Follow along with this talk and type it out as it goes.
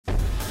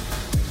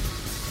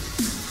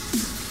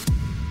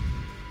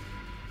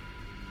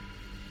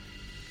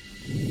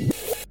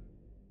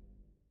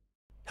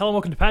Hello and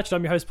welcome to Patched.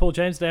 I'm your host Paul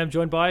James. Today I'm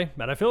joined by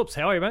Matto Phillips.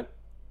 How are you, mate?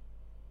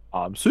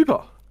 I'm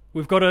super.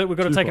 We've got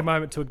to take a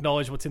moment to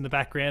acknowledge what's in the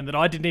background that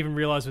I didn't even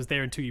realise was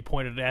there until you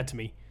pointed it out to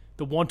me.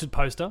 The wanted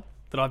poster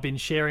that I've been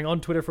sharing on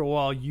Twitter for a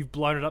while. You've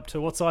blown it up to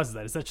what size is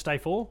that? Is that just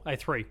A4?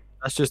 A3?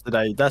 That's just the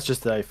day. That's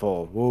just the day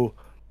 4. Well,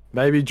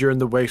 maybe during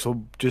the weeks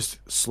we'll just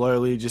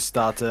slowly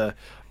start to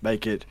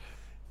make it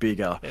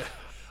bigger.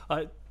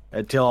 Yeah.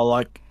 Until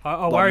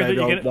I worry that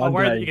you're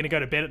going to go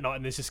to bed at night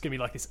and there's just going to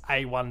be like this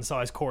A1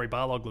 size Corey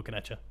Barlog looking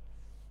at you.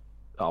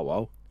 Oh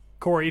well.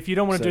 Corey, if you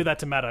don't want to do that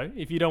to Matto,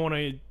 if you don't want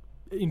to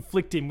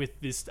inflict him with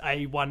this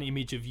A1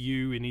 image of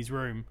you in his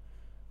room,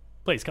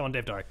 please come on,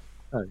 Dev Diary.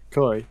 Hey,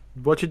 Corey,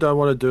 what you don't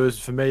want to do is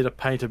for me to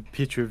paint a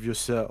picture of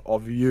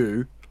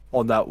you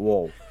on that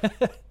wall.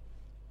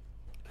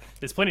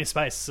 There's plenty of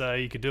space, so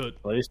you could do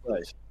it. Plenty of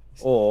space.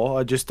 Or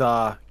I just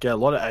get a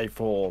lot of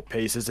A4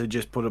 pieces and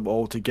just put them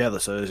all together,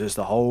 so there's just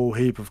a whole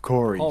heap of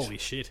Corys. Holy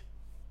shit,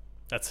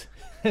 that's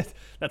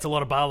a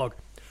lot of Barlog.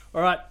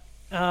 All right,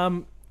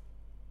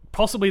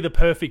 possibly the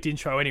perfect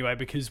intro anyway,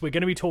 because we're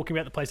going to be talking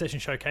about the PlayStation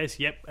Showcase.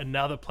 Yep,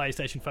 another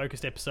PlayStation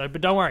focused episode,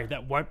 but don't worry,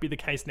 that won't be the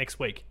case next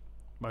week,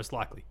 most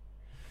likely.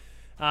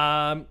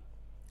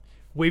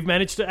 We've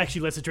managed to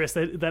actually, let's address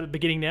that at the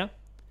beginning now.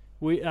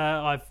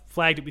 I've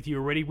flagged it with you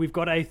already. We've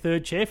got a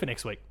third chair for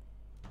next week.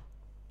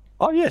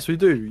 Oh, yes, we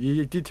do.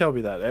 You did tell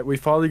me that. We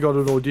finally got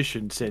an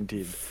audition sent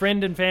in.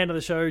 Friend and fan of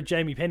the show,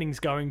 Jamie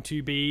Penning's going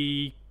to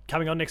be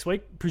coming on next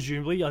week,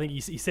 presumably. I think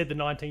he said the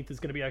 19th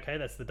is going to be okay.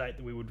 That's the date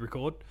that we would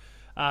record.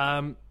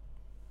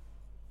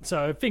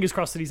 So fingers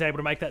crossed that he's able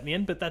to make that in the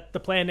end. But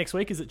the plan next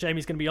week is that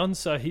Jamie's going to be on.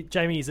 So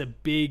Jamie is a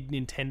big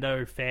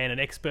Nintendo fan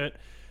and expert.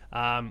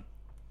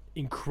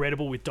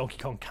 Incredible with Donkey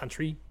Kong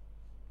Country,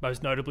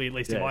 most notably, at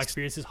least in my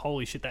experiences.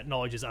 Holy shit, that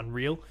knowledge is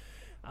unreal.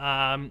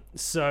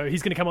 So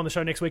he's going to come on the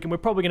show next week, and we're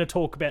probably going to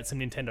talk about some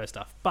Nintendo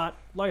stuff. But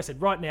like I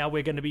said, right now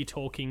we're going to be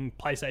talking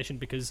PlayStation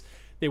because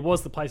there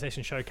was the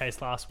PlayStation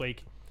Showcase last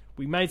week.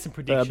 We made some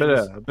predictions.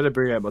 I better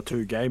bring out my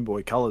 2 Game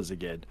Boy Colors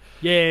again.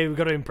 Yeah, we've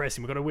got to impress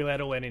him. We've got to wheel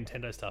out all our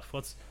Nintendo stuff.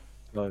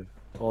 No.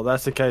 Well,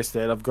 that's the case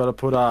then. I've got to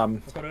put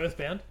I've got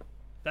Earthbound.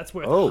 That's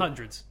worth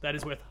hundreds. That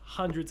is worth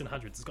hundreds and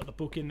hundreds. It's got the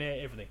book in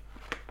there, everything.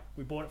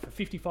 We bought it for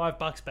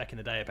 $55 back in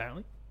the day,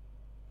 apparently.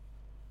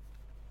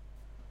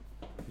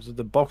 Was it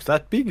the box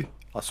that big?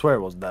 I swear it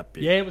wasn't that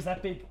big. Yeah, it was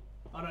that big.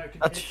 I know.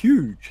 That's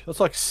huge. That's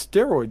like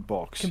steroid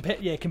box.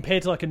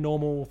 Compared to like a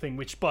normal thing,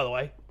 which, by the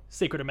way,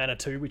 Secret of Mana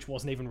 2, which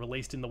wasn't even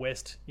released in the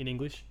West in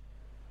English.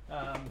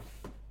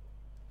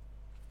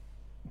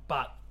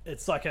 But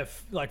it's like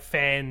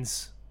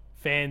fans.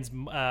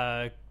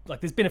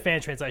 Like there's been a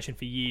fan translation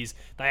for years.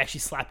 They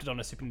actually slapped it on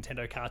a Super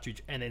Nintendo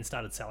cartridge and then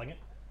started selling it.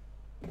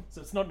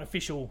 So it's not an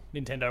official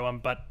Nintendo one,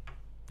 but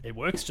it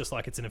works just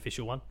like it's an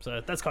official one.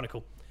 So that's kind of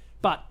cool.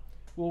 But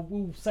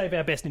we'll save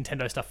our best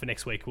Nintendo stuff for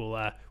next week.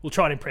 We'll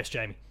try and impress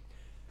Jamie.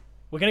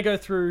 We're going to go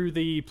through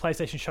the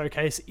PlayStation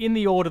Showcase in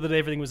the order that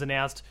everything was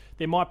announced.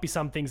 There might be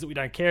some things that we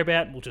don't care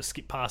about. We'll just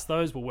skip past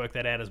those. We'll work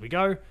that out as we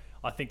go.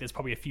 I think there's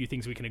probably a few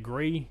things we can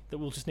agree that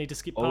we'll just need to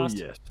skip past.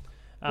 Yes.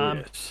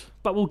 Yes.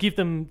 But we'll give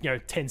them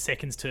 10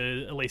 seconds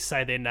to at least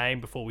say their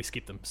name before we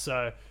skip them.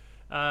 So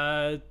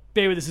bear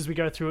with us as we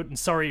go through it. And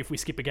sorry if we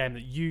skip a game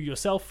that you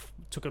yourself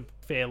took a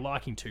fair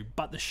liking to.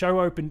 But the show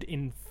opened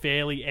in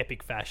fairly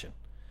epic fashion.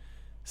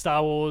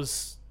 Star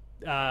Wars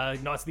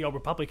Knights of the Old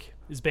Republic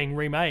is being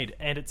remade,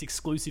 and it's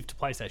exclusive to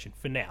PlayStation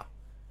for now.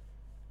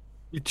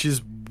 Which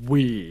is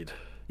weird.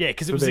 Yeah,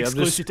 because it was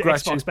exclusive to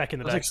Xbox back in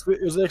the day.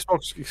 It was an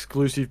Xbox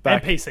exclusive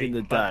back and PC, in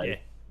the day.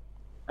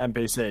 Yeah. And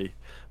PC.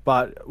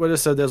 But when I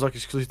said there's like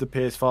exclusive to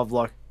PS5,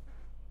 like,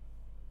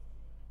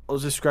 I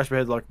was just scratching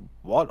my head like,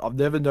 what? I've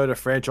never known a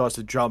franchise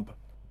to jump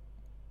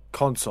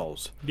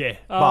consoles. Yeah.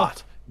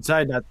 But in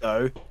saying that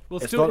though,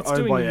 it's not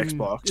owned by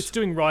Xbox. It's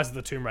doing Rise of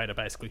the Tomb Raider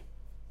basically.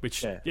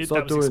 Which that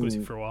was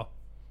exclusive for a while.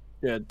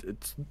 Yeah,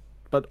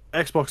 but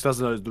Xbox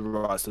doesn't own the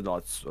rights to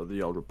Knights of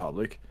the Old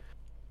Republic,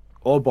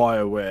 or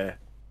BioWare,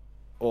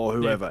 or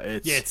whoever.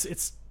 Yeah.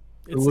 It's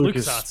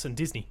LucasArts and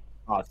Disney.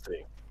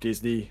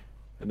 Disney,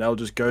 and they'll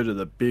just go to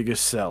the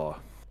biggest seller.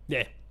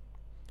 Yeah.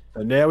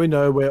 And now we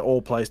know where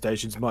all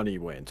PlayStation's money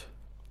went.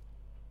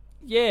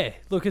 Yeah,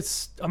 look,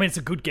 it's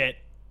a good get.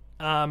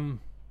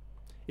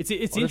 It's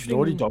interesting.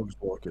 Naughty Dog's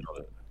working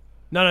on it.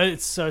 No,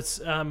 it's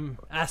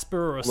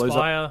Asper or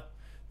Aspire.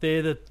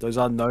 They're those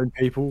unknown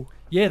people.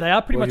 Yeah, they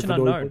are pretty much an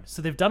unknown.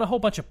 So they've done a whole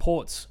bunch of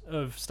ports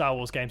of Star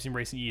Wars games in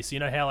recent years. So you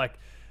know how like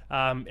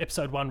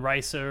Episode 1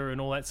 Racer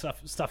and all that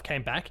stuff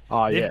came back?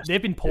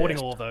 They've been porting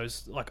all of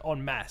those like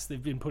en masse.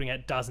 They've been putting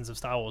out dozens of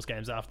Star Wars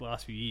games after the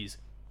last few years.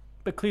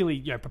 But clearly,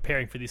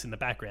 preparing for this in the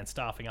background,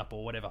 staffing up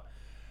or whatever.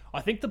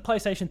 I think the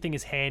PlayStation thing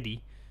is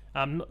handy.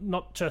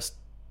 Not just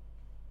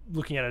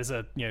looking at it as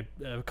a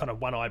kind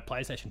of one-eyed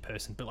PlayStation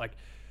person, but like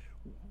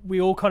we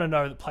all kind of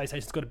know that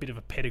PlayStation's got a bit of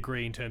a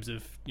pedigree in terms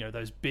of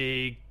those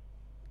big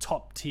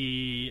top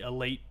tier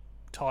elite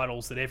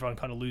titles that everyone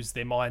kind of loses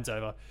their minds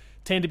over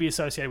tend to be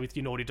associated with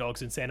your Naughty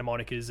Dogs and Santa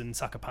Monica's and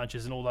Sucker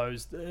Punches and all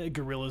those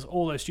Guerrillas,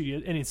 all those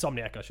studios, and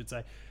Insomniac I should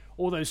say,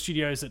 all those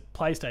studios at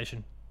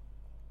PlayStation.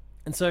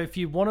 And so if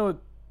you want to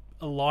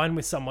align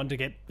with someone to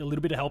get a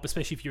little bit of help,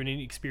 especially if you're an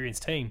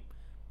inexperienced team,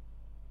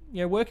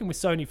 working with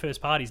Sony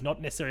first party is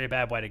not necessarily a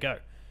bad way to go.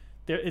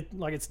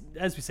 It's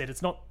as we said,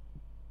 it's not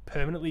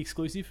permanently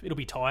exclusive. It'll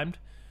be timed.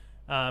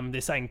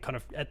 They're saying kind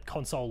of at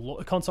console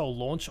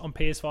launch on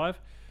PS5,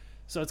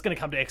 so it's going to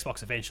come to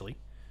Xbox eventually.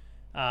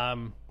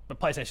 But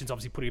PlayStation's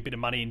obviously putting a bit of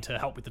money in to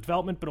help with the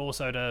development, but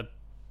also to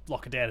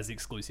lock it down as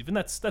exclusive, and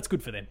that's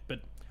good for them. But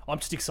I'm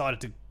just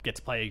excited to get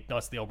to play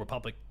Knights of the Old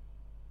Republic,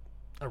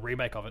 a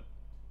remake of it,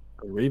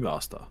 a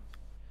remaster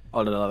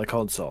on another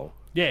console.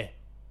 Yeah,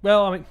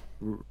 well, I mean,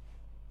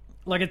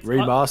 it's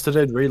remastered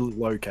and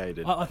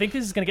relocated. I think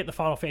this is going to get the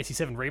Final Fantasy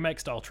VII remake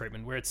style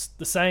treatment, where it's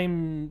the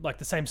same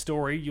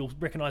story. You'll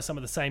recognize some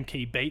of the same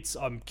key beats.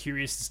 I'm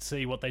curious to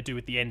see what they do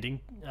with the ending.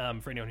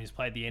 For anyone who's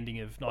played the ending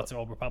of Knights of the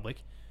Old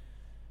Republic,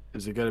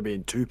 is it going to be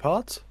in 2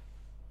 parts?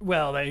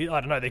 Well, I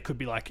don't know. There could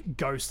be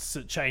ghosts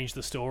that change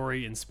the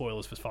story and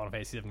spoilers for Final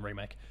Fantasy VII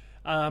remake.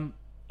 No,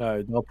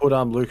 they'll put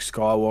Luke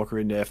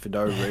Skywalker in there for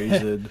no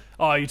reason.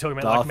 Oh, you're talking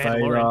about Darth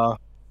Mandalorian,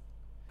 Vader,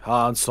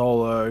 Han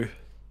Solo.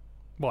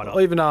 Why not?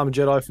 Or even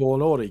Jedi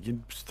Fallen Order. You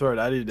can throw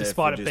that in there.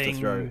 Despite it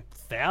being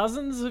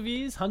thousands of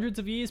years, hundreds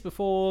of years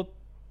before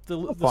the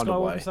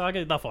Skywalker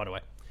saga, they'll find a way.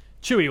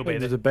 Chewie will be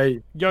there.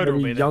 Yoda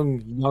will be there.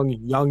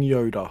 Young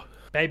Yoda.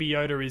 Baby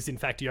Yoda is in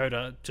fact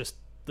Yoda. Just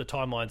the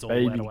timeline's all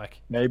out of whack.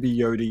 Maybe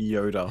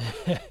Yoda.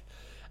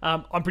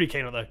 I'm pretty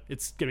keen on it though.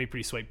 It's going to be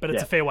pretty sweet, but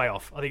it's a fair way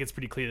off. I think it's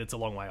pretty clear that it's a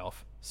long way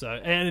off. So,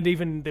 and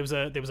even there was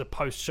a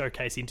post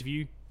showcase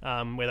interview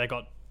where they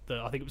got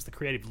I think it was the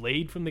creative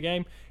lead from the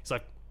game. He's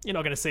like, you're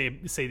not going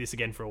to see this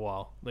again for a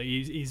while.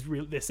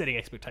 They're setting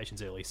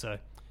expectations early, so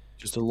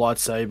just a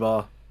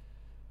lightsaber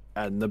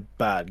and the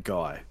bad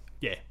guy.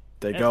 Yeah,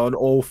 they're going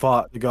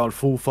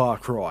full Far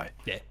Cry.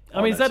 Yeah,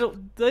 I mean,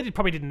 they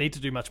probably didn't need to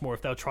do much more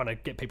if they were trying to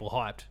get people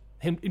hyped.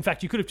 In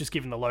fact, you could have just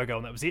given the logo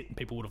and that was it, and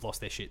people would have lost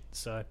their shit.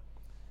 So, what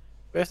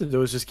you have to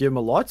do is just give them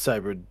a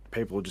lightsaber, and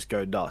people would just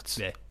go nuts.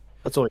 Yeah,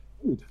 that's all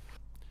you need.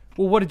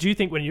 Well, what did you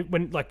think when you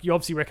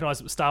obviously recognised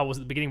it was Star Wars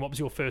at the beginning? What was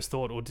your first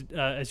thought, or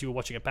as you were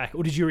watching it back,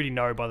 or did you already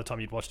know by the time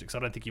you'd watched it? Because I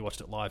don't think you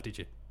watched it live, did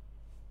you?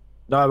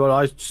 No,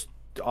 but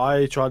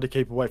I tried to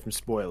keep away from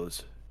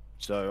spoilers,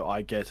 so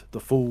I get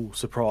the full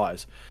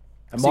surprise.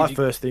 And my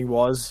first thing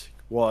was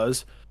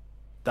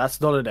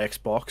that's not an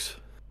Xbox.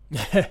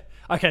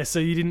 Okay, so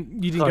you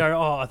didn't go,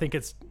 oh, I think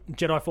it's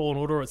Jedi Fallen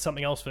Order or it's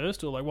something else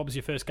first, or what was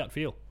your first gut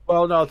feel?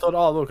 Well, no, I thought,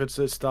 oh, look, it's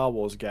a Star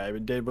Wars game.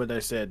 And then when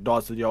they said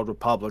Knights of the Old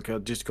Republic, I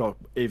just got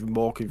even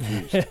more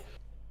confused.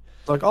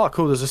 Like, oh,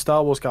 cool, there's a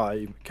Star Wars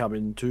game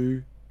coming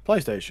to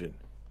PlayStation.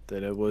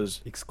 Then it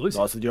was exclusive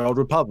Knights of the Old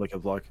Republic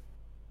of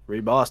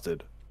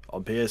remastered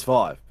on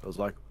PS5. I was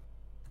like,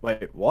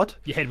 wait, what?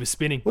 Your head was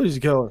spinning. What is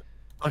going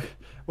on?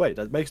 Wait,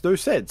 that makes no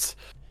sense.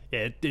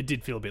 Yeah, it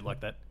did feel a bit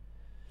like that.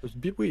 It was a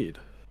bit weird.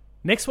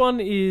 Next one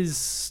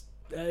is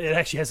it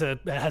actually has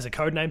a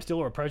code name still,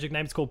 or a project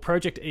name. It's called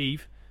Project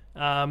Eve.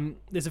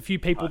 There's a few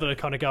people that are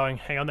kind of going,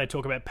 hang on, they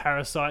talk about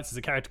parasites. There's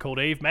a character called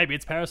Eve. Maybe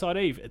it's Parasite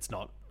Eve. It's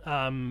not.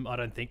 I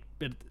don't think,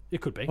 but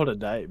it could be. What a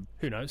name.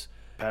 Who knows?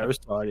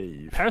 Parasite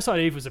Eve. Parasite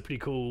Eve was a pretty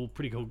cool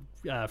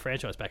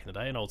franchise back in the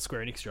day, an old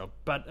Square Enix job.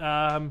 But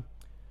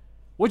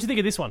what did you think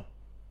of this one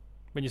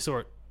when you saw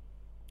it?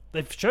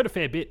 They've showed a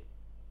fair bit.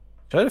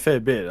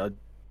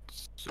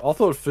 I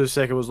thought for a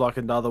second it was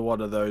another one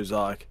of those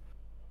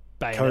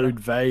Bayonetta. Code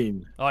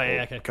Vein. Oh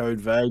yeah, okay.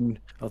 Code Vein.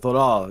 I thought,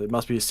 oh, it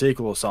must be a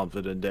sequel or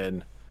something, and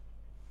then,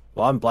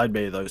 well, I haven't played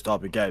many of those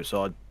type of games,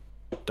 so I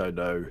don't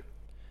know.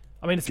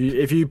 I mean,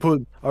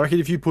 I reckon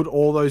if you put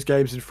all those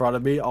games in front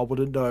of me, I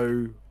wouldn't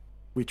know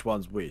which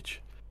one's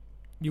which.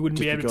 You wouldn't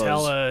be able to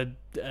tell a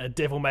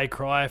Devil May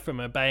Cry from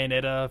a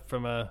Bayonetta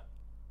from a.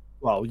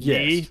 Well,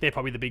 yes, they're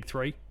probably the big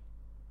three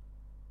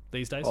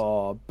these days.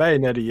 Oh,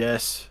 Bayonetta,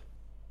 yes.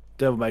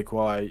 Devil May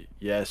Cry,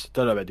 yes.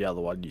 Don't know about the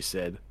other one you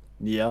said.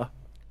 Nier.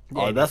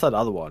 Yeah, that's that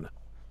other one.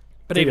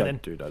 But even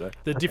then,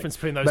 the difference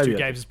between those two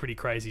games is pretty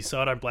crazy, so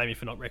I don't blame you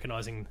for not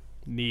recognising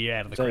Nier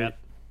out of the crowd.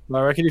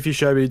 I reckon if you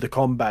show me the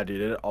combat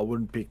in it, I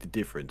wouldn't pick the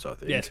difference, I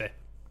think. Yeah, fair.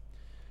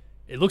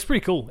 It looks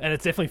pretty cool, and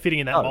it's definitely fitting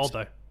in that mold,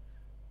 though.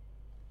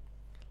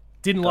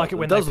 Didn't like it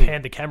when they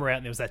panned the camera out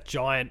and there was that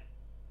giant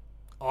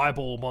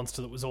eyeball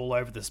monster that was all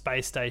over the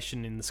space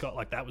station in the sky.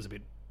 That was a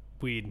bit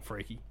weird and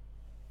freaky.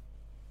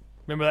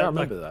 Remember that? I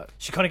remember that.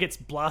 She kind of gets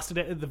blasted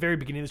at the very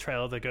beginning of the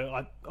trailer. They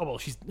go,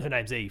 her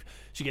name's Eve.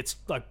 She gets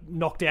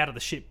knocked out of the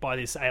ship by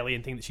this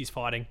alien thing that she's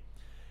fighting,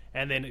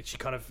 and then she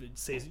kind of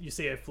you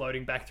see her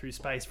floating back through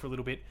space for a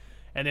little bit,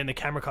 and then the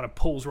camera kind of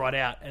pulls right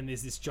out, and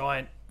there's this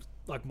giant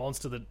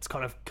monster that's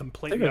kind of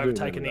completely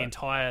overtaken the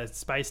entire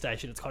space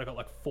station. It's kind of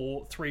got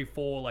four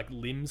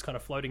limbs kind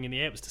of floating in the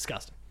air. It was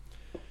disgusting.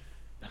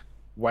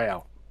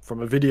 Wow. From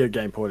a video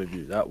game point of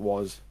view, that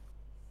was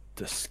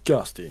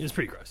disgusting. It was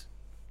pretty gross.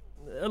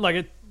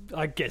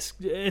 I guess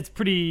it's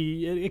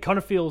pretty. It kind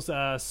of feels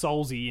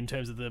Soulsy in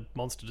terms of the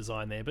monster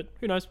design there, but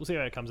who knows? We'll see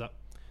how it comes up.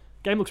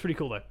 Game looks pretty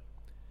cool though.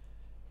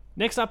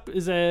 Next up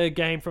is a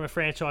game from a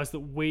franchise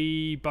that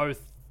we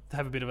both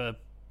have a bit of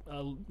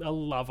a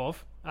love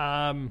of.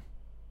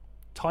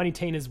 Tiny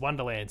Tina's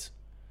Wonderlands.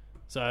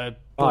 So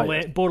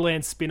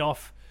Borderlands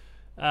spin-off.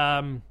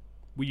 Were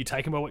you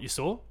taken by what you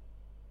saw?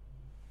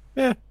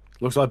 Yeah,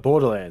 looks like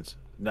Borderlands.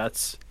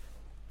 That's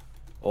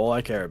all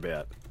I care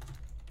about.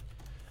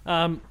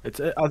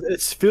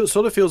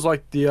 Sort of feels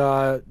like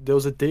there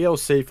was a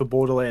DLC for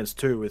Borderlands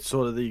 2 with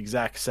sort of the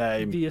exact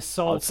same. The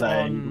assault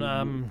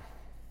on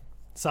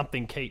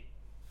something Keep.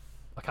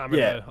 I can't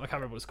remember. I can't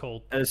remember what it's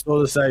called. And it's sort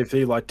of the same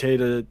thing. Like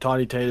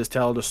Tiny Tina's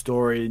telling a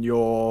story, and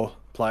you're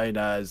playing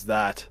as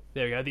that.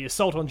 There we go. The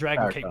assault on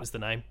Dragon Keep was the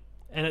name,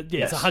 and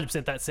it's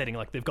 100% that setting.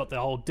 Like they've got the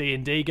whole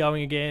D&D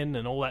going again,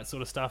 and all that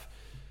sort of stuff.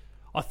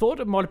 I thought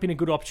it might have been a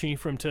good opportunity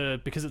for him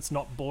to, because it's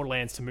not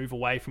Borderlands, to move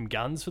away from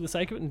guns for the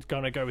sake of it and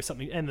go with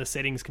something, and the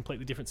setting's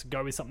completely different, so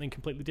go with something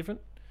completely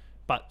different.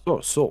 But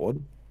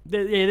sword.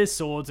 There's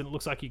swords, and it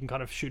looks like you can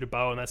kind of shoot a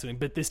bow and that sort of thing,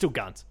 but there's still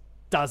guns.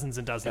 Dozens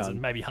and dozens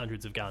and maybe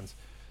hundreds of guns.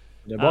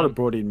 They might have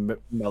brought in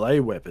melee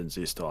weapons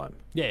this time.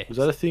 Yeah. Was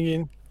that a thing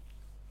in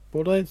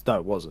Borderlands? No,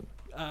 it wasn't.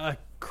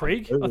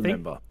 Krieg, I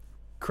think.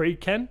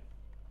 Krieg can.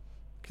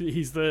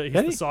 He's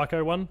the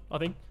psycho one, I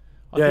think.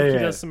 I think he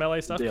does some melee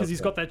stuff because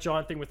he's got that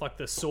giant thing with like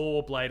the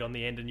saw blade on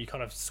the end, and you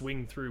kind of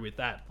swing through with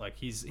that. Like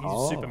he's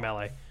super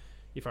melee,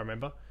 if I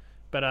remember.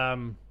 But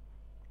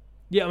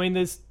yeah, I mean,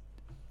 it's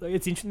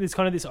interesting. There's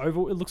kind of this it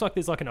looks like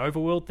there's like an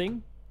overworld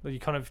thing. Where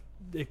it kind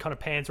of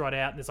pans right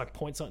out, and there's like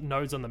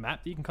nodes on the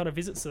map that you can kind of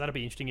visit. So that'll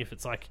be interesting if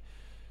it's like,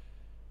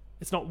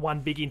 it's not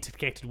one big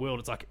interconnected world.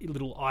 It's like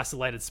little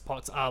isolated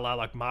spots, a la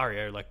like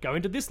Mario. Like go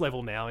into this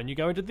level now, and you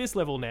go into this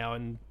level now,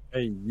 and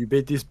hey, you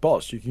beat this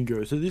boss, you can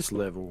go to this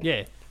level.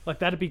 Yeah. Like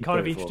that'd be kind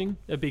of interesting,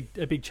 a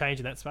big change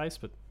in that space,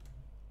 but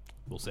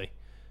we'll see.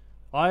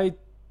 I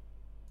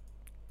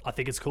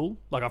think it's cool.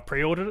 Like I've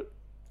pre-ordered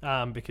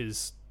it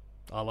because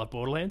I love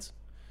Borderlands,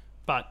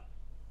 but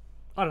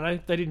I don't know.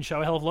 They didn't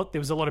show a hell of a lot. There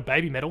was a lot of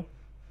baby metal.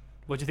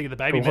 What do you think of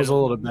the baby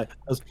metal? A lot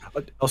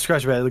of I'll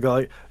scratch my head.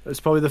 Like,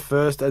 it's probably the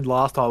first and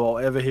last time I'll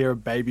ever hear a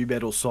baby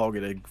metal song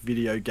in a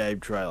video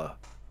game trailer.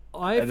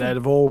 And out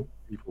of all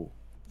people,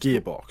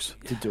 Gearbox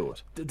to do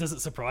it. Does it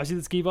surprise you that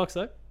it's Gearbox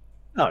though?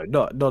 No,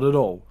 not at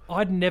all.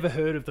 I'd never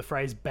heard of the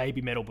phrase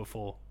baby metal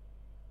before.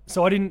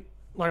 So I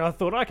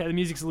thought, okay, the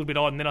music's a little bit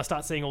odd, and then I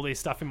start seeing all these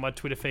stuff in my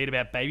Twitter feed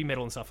about baby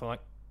metal and stuff. I'm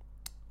like,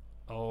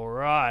 all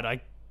right,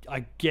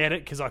 I get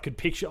it, because I could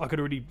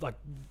already like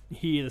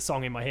hear the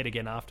song in my head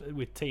again after,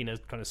 with Tina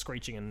kind of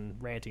screeching and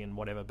ranting and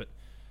whatever, but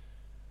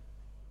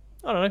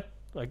I don't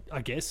know.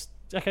 I guess.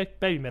 Okay,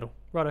 baby metal.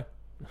 Righto.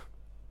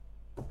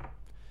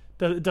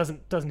 It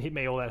doesn't hit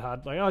me all that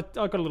hard. Like I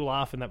got a little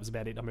laugh, and that was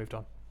about it. I moved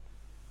on.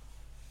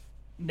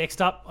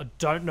 Next up, I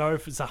don't know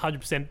if it's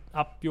 100%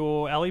 up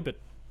your alley, but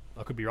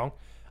I could be wrong.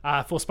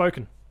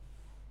 Forspoken.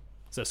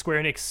 So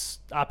Square Enix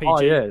RPG.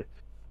 Oh yeah,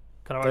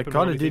 that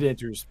kind of did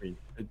interest me.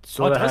 It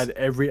sort of had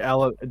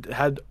it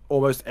had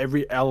almost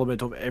every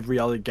element of every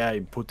other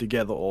game put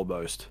together,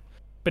 almost.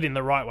 But in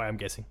the right way, I'm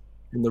guessing.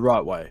 In the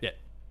right way. Yeah.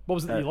 What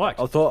was it that you liked?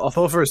 I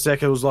thought for a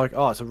second it was like,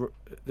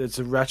 it's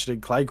a Ratchet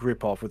and Clank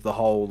ripoff with the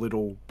whole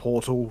little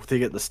portal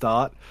thing at the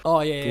start.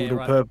 Oh yeah,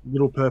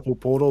 little purple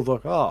portal. I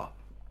was like,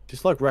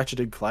 just like Ratchet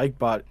and Clank,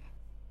 but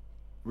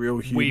real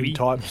human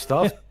type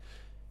stuff.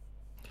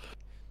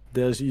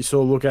 You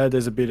sort of look at it,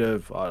 there's a bit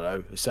of, I don't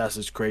know,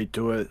 Assassin's Creed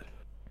to it,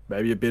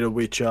 maybe a bit of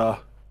Witcher,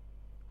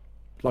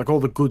 like all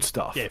the good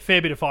stuff. Yeah,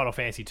 fair bit of Final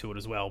Fantasy to it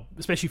as well,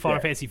 especially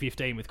Final Fantasy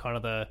 15 with kind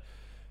of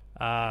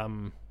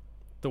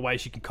the way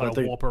she can kind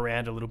of warp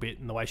around a little bit,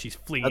 and the way she's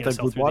flinging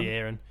herself through the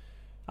air. And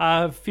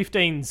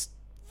 15's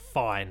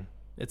fine.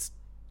 It's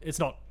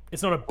not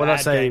a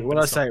bad game. When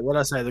I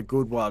say the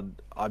good one,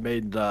 I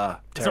mean the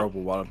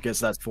terrible one. I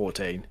guess that's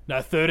 14.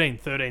 No, 13.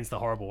 13's the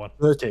horrible one.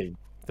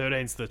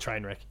 13's the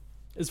train wreck,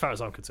 as far as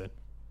I'm concerned.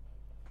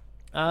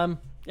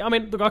 Yeah, I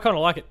mean, look, I kind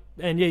of like it,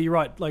 and yeah, you're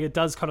right. Like, it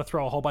does kind of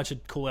throw a whole bunch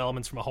of cool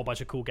elements from a whole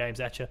bunch of cool games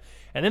at you,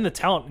 and then the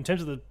talent in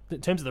terms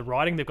of the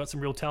writing, they've got some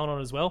real talent on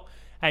it as well.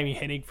 Amy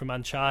Hennig from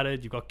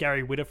Uncharted. You've got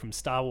Gary Whitta from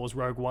Star Wars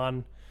Rogue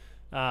One,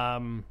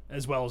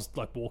 as well as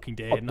like Walking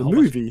Dead. And the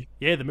movie.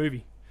 Yeah, the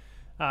movie.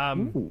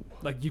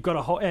 Like you've got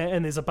a whole,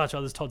 and there's a bunch of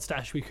others. Todd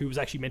Stashwick, who was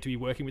actually meant to be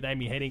working with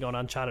Amy Hennig on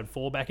Uncharted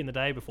 4 back in the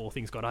day before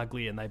things got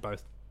ugly and they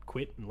both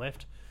quit and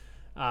left.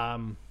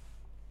 And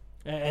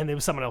there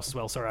was someone else as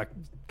well. Sorry, I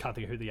can't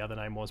think of who the other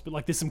name was. But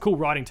like, there's some cool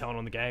writing talent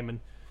on the game, and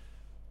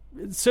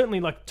it's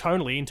certainly like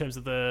tonally in terms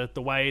of the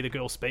way the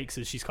girl speaks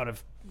as she's kind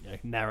of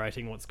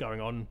narrating what's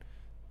going on.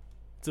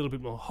 It's a little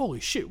bit more, holy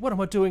shit, what am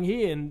I doing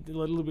here? And a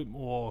little bit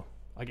more,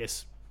 I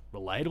guess,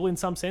 relatable in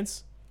some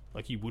sense.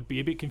 Like, you would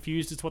be a bit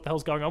confused as to what the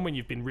hell's going on when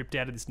you've been ripped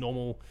out of this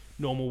normal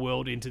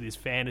world into this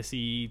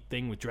fantasy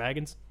thing with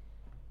dragons.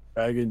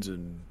 Dragons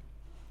and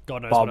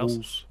God knows bubbles. What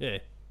else. Yeah.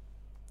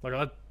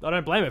 Like, I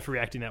don't blame her for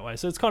reacting that way.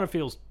 So it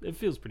feels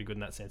pretty good in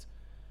that sense.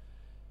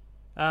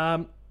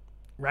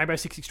 Rainbow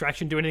Six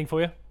Extraction do anything for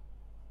you?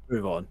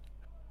 Move on.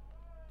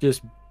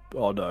 Just,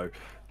 oh no.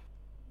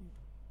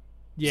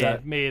 Yeah,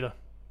 me either.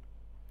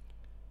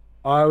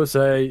 I would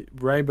say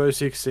Rainbow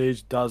Six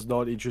Siege does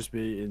not interest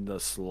me in the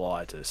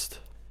slightest.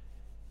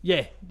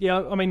 Yeah.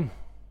 I mean,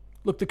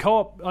 Look, the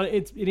co-op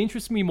it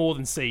interests me more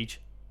than Siege,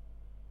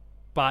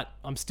 but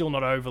I'm still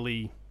not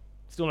overly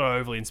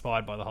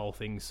inspired by the whole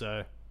thing.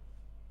 So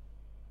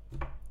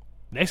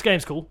next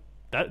game's cool.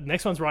 That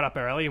next one's right up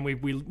our alley, and we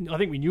I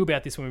think we knew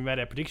about this when we made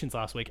our predictions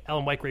last week.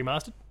 Alan Wake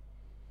Remastered.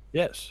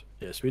 Yes,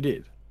 we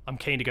did. I'm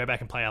keen to go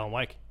back and play Alan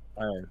Wake.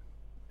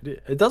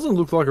 It doesn't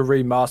look like a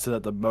remastered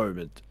at the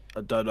moment.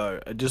 I don't know.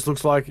 It just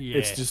looks like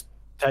it's just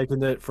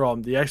taken it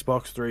from the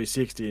Xbox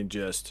 360 and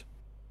just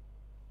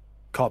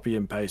copy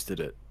and pasted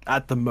it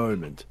at the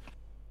moment.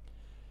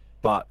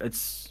 But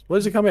when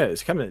does it come out?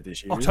 It's coming out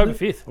this year. October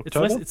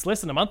 5th. It's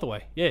less than a month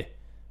away. Yeah.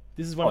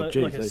 This is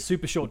a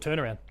super short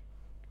turnaround.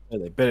 Yeah,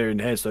 they better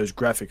enhance those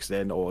graphics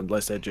then, or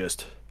unless they're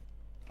just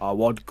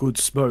want good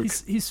smoke.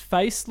 His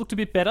face looked a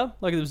bit better.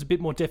 Like there was a bit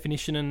more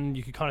definition, and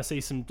you could kind of see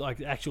some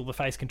the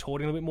face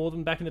contorting a little bit more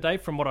than back in the day.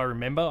 From what I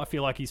remember, I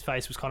feel like his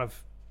face was kind of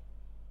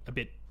a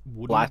bit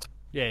wooden. Flat.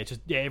 Yeah,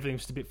 everything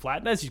was just a bit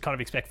flat, as you'd kind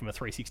of expect from a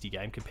 360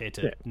 game compared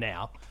to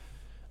now.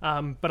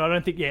 But I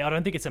don't think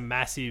it's a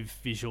massive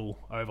visual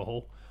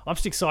overhaul. I'm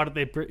just excited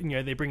they're bringing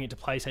it to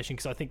PlayStation,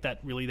 because I think that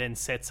really then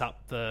sets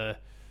up the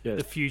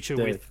future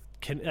with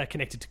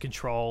connected to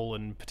Control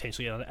and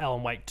potentially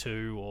Alan Wake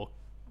 2 or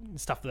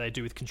stuff that they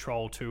do with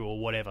Control 2 or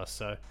whatever.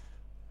 So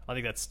I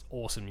think that's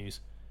awesome news.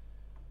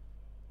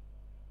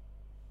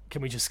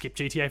 Can we just skip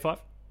GTA 5?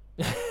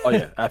 Oh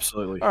yeah,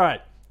 absolutely. All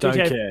right. Don't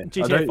care.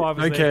 GTA 5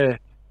 is there.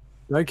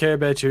 Don't care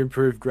about your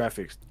improved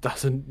graphics.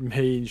 Doesn't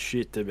mean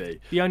shit to me.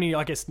 The only,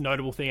 I guess,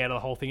 notable thing out of the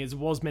whole thing is it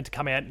was meant to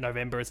come out in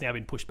November. It's now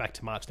been pushed back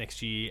to March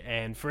next year.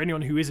 And for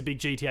anyone who is a big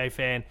GTA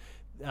fan,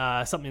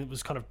 something that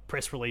was kind of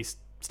press release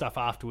stuff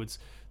afterwards,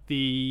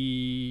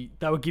 they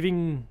were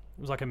giving,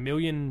 it was like $1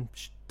 million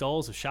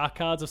of shark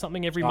cards or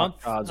something every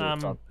month. Cards or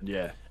something,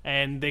 yeah.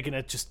 And they're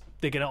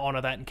gonna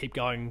honor that and keep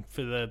going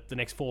for the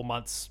next 4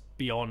 months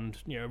beyond,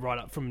 right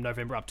up from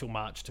November up till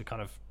March to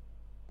kind of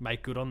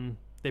make good on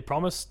their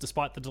promise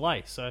despite the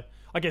delay. So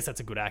I guess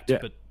that's a good act,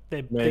 but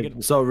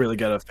it's not really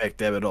going to affect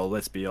them at all,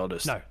 let's be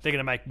honest. No, they're going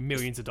to make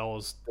millions of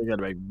dollars. They're going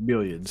to make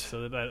millions.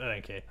 So they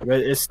don't care. I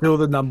mean, it's still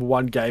the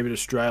 #1 game in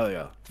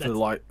Australia for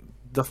like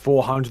the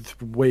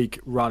 400th week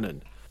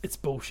running. It's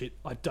bullshit.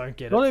 I don't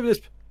get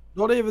it.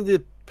 Not even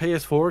the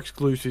PS4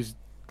 exclusives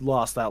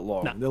last that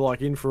long. No. They're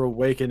like in for a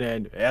week and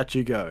then out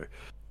you go.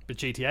 But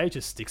GTA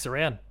just sticks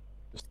around.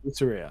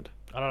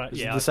 I don't know.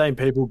 Is it the same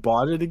people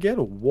buying it again,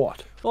 or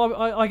what? Well,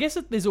 I guess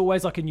there's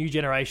always like a new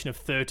generation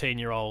of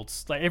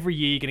 13-year-olds. Like every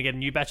year, you're going to get a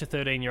new batch of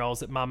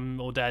 13-year-olds that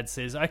mum or dad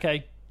says,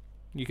 "Okay,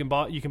 you can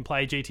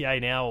play GTA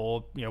now,"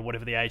 or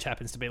whatever the age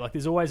happens to be. Like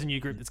there's always a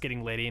new group that's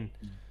getting let in.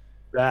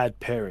 Bad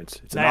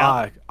parents. It's an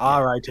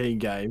R18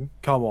 game.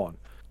 Come on.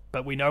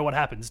 But we know what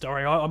happens.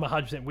 Dorian, I'm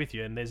 100% with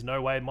you, and there's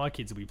no way my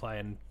kids will be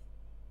playing,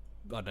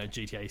 I don't know,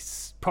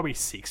 GTA probably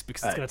 6,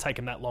 because it's going to take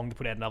them that long to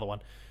put out another one.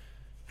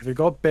 If it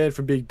got banned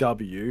from Big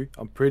W,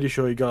 I'm pretty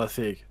sure you got to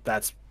think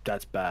that's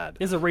bad.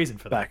 There's a reason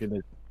for that. Back in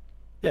the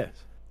yes,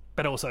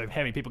 but also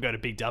how many people go to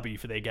Big W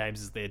for their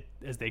games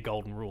as their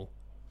golden rule?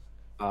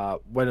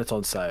 When it's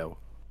on sale,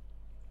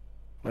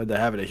 when they're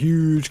having a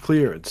huge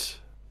clearance.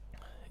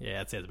 Yeah,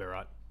 that sounds about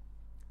right.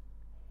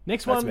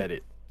 Next one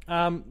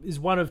is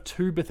one of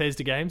 2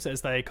 Bethesda games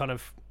as they kind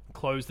of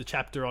close the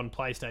chapter on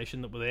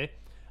PlayStation that were there.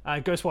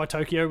 Ghostwire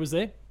Tokyo was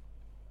there.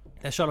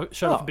 They showed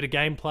off a bit of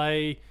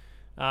gameplay.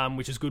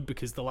 Which is good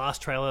because the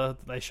last trailer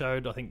that they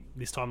showed, I think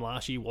this time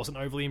last year, wasn't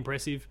overly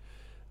impressive.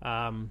 The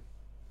one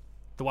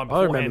beforehand,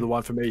 I remember the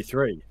one from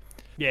E3.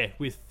 Yeah,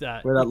 with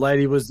where that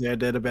lady was there,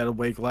 then about a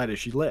week later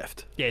she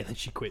left. Yeah, then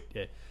she quit.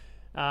 Yeah,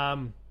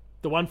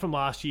 the one from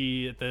last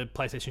year, the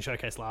PlayStation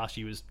Showcase last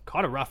year, was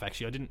kind of rough.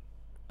 Actually,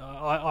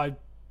 I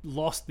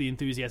lost the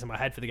enthusiasm I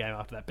had for the game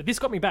after that. But this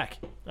got me back.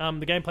 The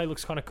gameplay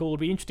looks kind of cool. It'll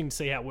be interesting to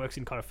see how it works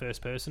in kind of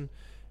first person,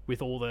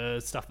 with all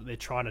the stuff that they're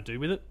trying to do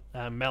with it.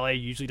 Melee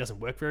usually doesn't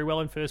work very well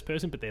in first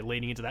person, but they're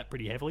leaning into that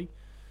pretty heavily.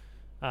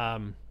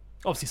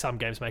 Obviously, some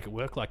games make it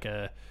work, like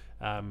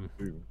Doom.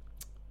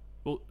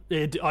 Well,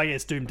 I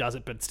guess Doom does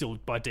it, but still,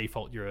 by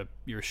default, you're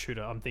a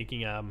shooter. I'm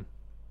thinking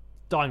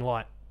Dying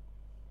Light.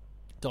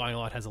 Dying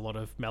Light has a lot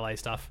of melee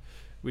stuff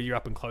where you're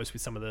up and close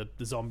with some of the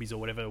zombies or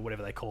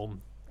whatever they call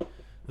them,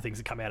 the things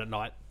that come out at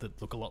night that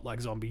look a lot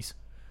like zombies.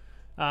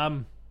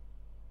 And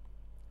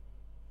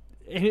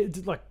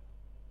like,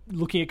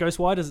 looking at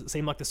Ghostwire, does it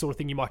seem like the sort of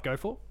thing you might go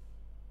for?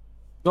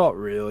 Not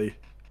really.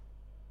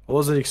 I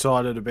wasn't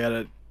excited about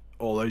it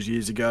all those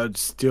years ago.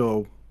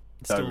 Still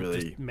don't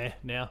really. Just meh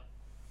now.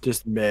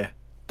 Just meh.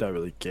 Don't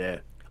really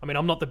care. I mean,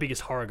 I'm not the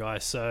biggest horror guy,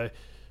 so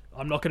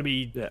I'm not going to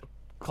be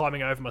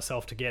climbing over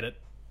myself to get it.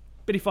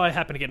 But if I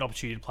happen to get an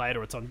opportunity to play it,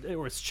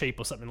 or it's cheap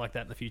or something like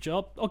that in the future,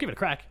 I'll give it a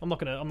crack. I'm not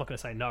gonna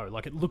say no.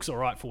 Like, it looks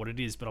alright for what it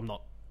is, but I'm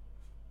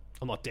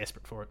not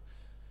desperate for it.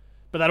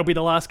 But that'll be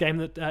the last game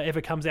that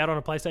ever comes out on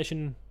a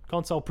PlayStation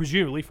console,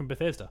 presumably from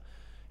Bethesda,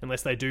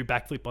 unless they do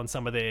backflip on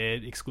some of their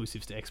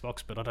exclusives to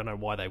Xbox. But I don't know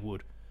why they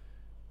would.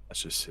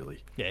 That's just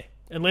silly. Yeah,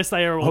 unless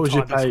they are all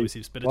time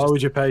exclusives. But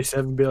would you pay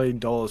 $7 billion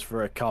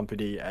for a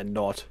company and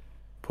not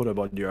put them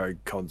on your own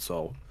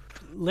console?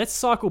 let's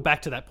cycle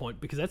back to that point,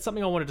 because that's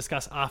something I want to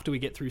discuss after we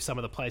get through some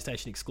of the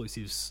PlayStation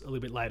exclusives a little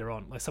bit later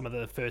on, like some of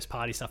the first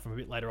party stuff from a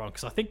bit later on,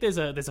 because I think there's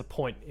a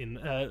point in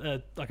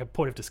like a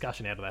point of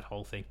discussion out of that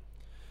whole thing.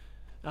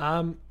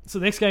 So the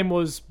next game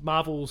was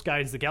Marvel's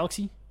Guardians of the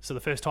Galaxy. So the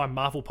first time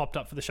Marvel popped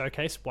up for the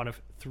showcase, one of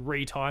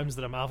 3 times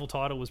that a Marvel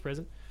title was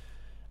present.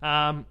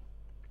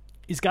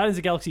 Is Guardians of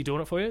the Galaxy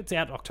doing it for you? It's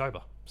out in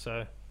October,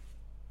 so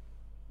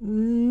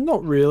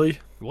not really.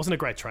 It wasn't a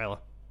great trailer.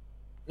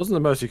 It wasn't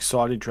the most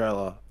exciting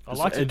trailer. I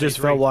liked it. It just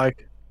felt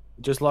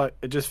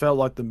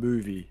like the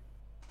movie,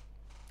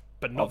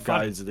 but not of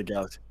Guardians of the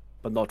Galaxy,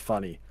 but not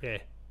funny. Yeah,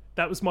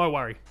 that was my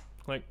worry.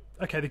 Like,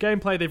 okay, the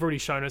gameplay they've already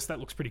shown us, that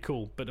looks pretty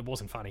cool, but it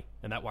wasn't funny,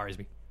 and that worries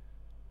me.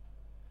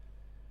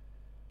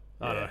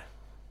 I don't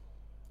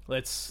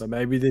know. So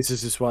maybe this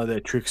is just one of their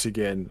tricks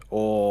again,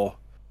 or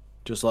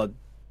just like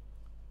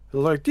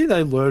did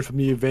they learn from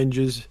the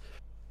Avengers?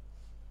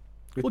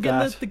 Well,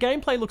 again, the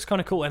gameplay looks kind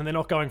of cool, and they're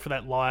not going for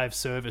that live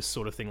service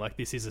sort of thing. Like,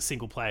 this is a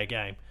single player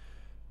game,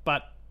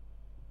 but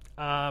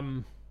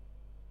one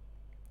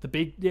of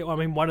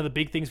the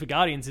big things for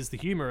Guardians is the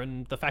humor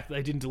and the fact that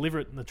they didn't deliver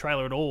it in the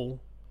trailer at all.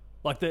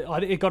 Like,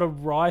 it got a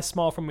wry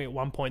smile from me at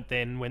one point.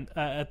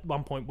 At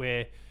one point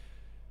where,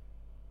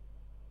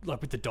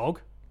 like, with the dog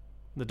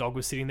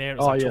was sitting there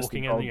and it was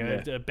talking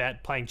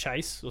about playing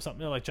chase or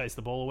something, like chase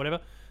the ball or whatever.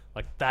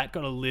 Like, that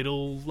got a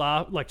little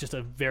laugh, like just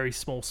a very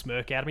small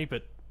smirk out of me,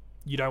 but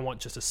you don't want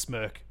just a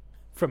smirk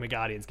from a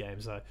Guardians game,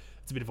 so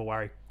it's a bit of a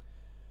worry.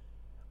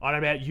 I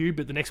don't know about you,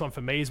 but the next one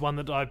for me is one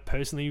that I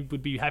personally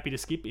would be happy to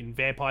skip, in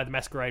Vampire the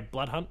Masquerade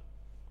Blood Hunt.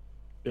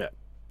 Yeah.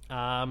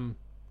 I'm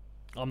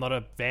not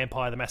a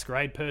Vampire the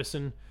Masquerade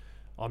person.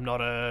 I'm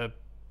not a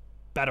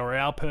Battle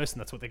Royale person.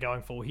 That's what they're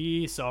going for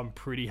here, so I'm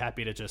pretty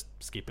happy to just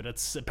skip it.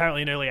 It's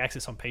apparently in early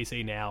access on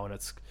PC now, and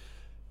it's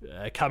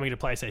coming to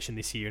PlayStation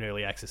this year in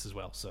early access as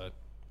well, so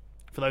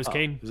for those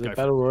keen, is it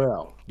Battle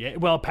Royale? Yeah,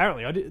 well,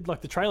 apparently,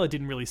 the trailer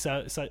didn't really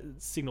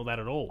signal that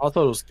at all. I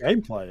thought it was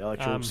gameplay,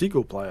 actual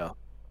single player.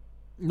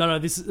 No,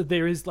 there's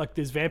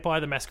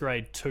Vampire the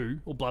Masquerade 2,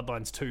 or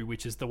Bloodlines 2,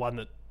 which is the one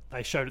that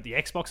they showed at the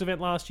Xbox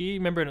event last year.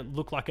 Remember, and it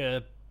looked like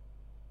a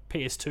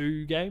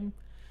PS2 game.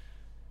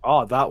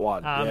 Oh, that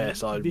one.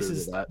 Yes, I remember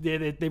that.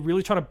 Yeah, they're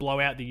really trying to blow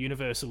out the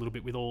universe a little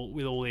bit with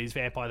all these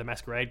Vampire the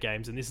Masquerade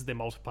games, and this is their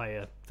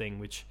multiplayer thing,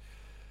 which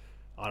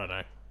I don't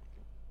know.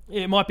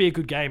 It might be a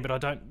good game, but I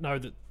don't know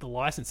that the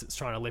license it's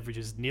trying to leverage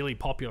is nearly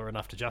popular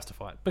enough to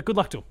justify it. But good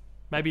luck to them.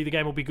 Maybe the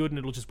game will be good and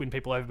it'll just win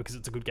people over because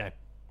it's a good game.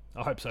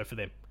 I hope so for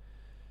them.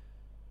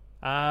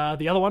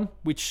 The other one,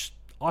 which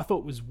I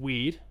thought was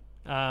weird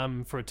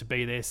for it to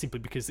be there,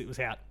 simply because it was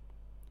out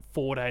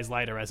 4 days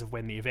later as of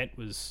when the event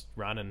was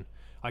run, and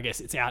I guess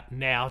it's out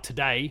now,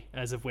 today,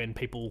 as of when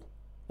people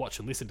watch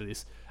and listen to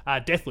this.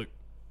 Deathloop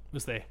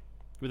was there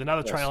with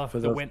another trailer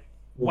that went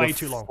way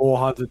too long.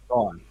 400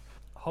 times.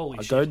 Holy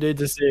shit. I don't need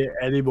to see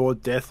any more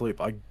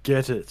Deathloop. I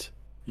get it.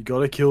 You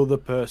got to kill the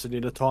person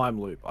in a time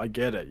loop. I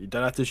get it. You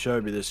don't have to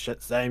show me the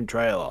same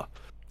trailer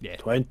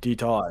 20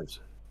 times.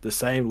 The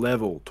same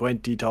level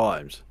 20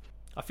 times.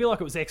 I feel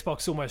like it was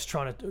Xbox almost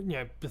trying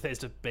to,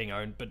 Bethesda being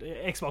owned, but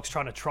Xbox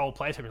trying to troll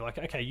PlayStation. Like,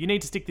 okay, you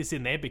need to stick this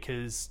in there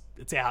because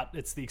it's out.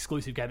 It's the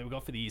exclusive game that we've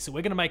got for the year. So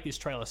we're going to make this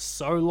trailer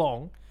so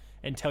long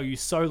and tell you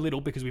so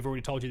little, because we've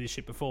already told you this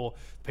shit before.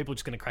 People are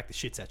just going to crack the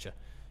shits at you.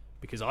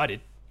 Because I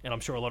did, and I'm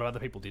sure a lot of other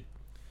people did.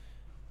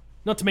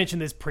 Not to mention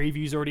there's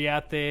previews already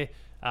out there.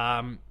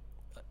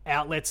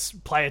 Outlets,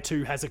 Player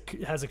 2 has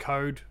a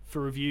code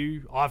for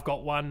review. I've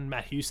got one.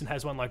 Matt Houston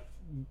has one.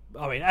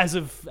 As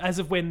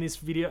of when this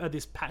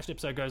patched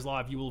episode goes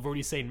live, you will have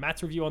already seen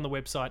Matt's review on the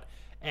website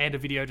and a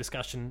video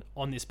discussion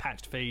on this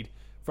patched feed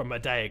from a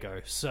day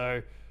ago.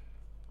 So,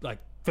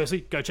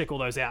 firstly, go check all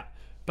those out.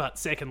 But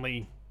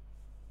secondly,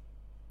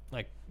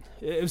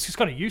 it was just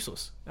kind of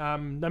useless.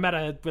 No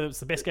matter whether it's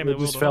the best game in the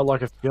world. It just felt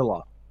like a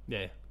filler.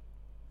 Yeah.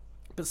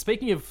 But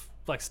speaking of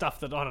stuff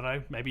that, I don't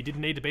know, maybe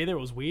didn't need to be there, it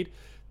was weird.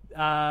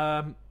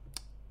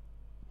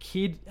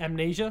 Kid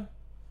Amnesia.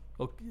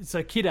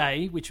 So Kid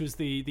A, which was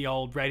the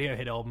old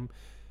Radiohead album,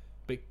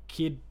 but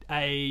Kid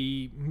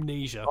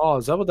Amnesia. Oh,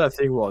 is that what that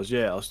thing was?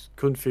 Yeah, I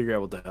couldn't figure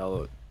out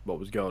what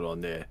was going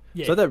on there.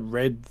 Yeah. So that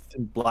red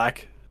and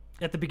black.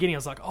 At the beginning, I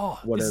was like, "Oh,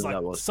 this is like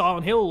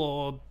Silent Hill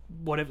or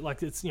whatever."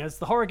 Like, it's it's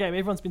the horror game.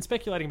 Everyone's been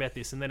speculating about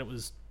this, and then it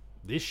was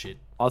this shit.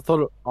 I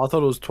thought it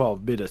was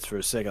 12 minutes for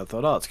a second. I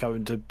thought, it's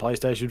coming to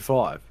PlayStation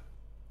 5.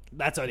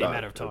 That's only a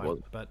matter of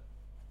time. But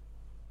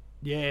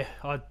yeah,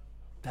 I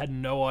had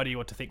no idea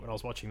what to think when I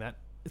was watching that.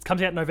 It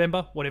comes out in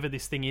November, whatever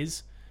this thing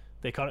is.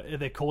 They're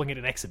calling it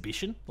an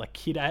exhibition, like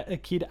Kid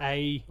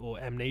A or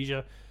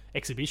Amnesia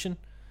exhibition.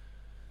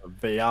 A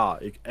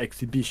VR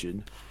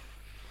exhibition.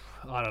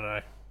 I don't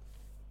know.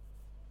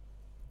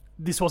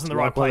 This wasn't the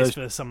right place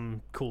for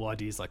some cool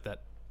ideas like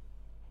that.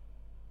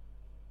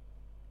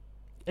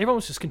 Everyone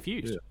was just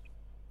confused.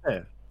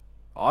 Yeah.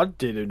 I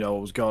didn't know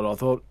what was going on. I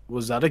thought,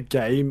 was that a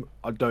game?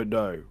 I don't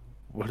know.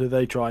 What are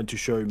they trying to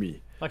show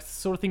me? Like the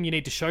sort of thing you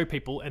need to show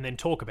people and then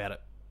talk about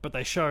it. But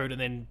they showed and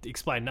then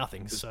explained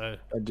nothing. So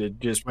I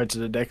just went to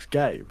the next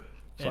game.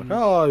 It's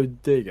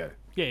there you go.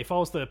 if I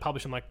was the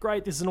publisher, I'm like,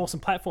 great, this is an awesome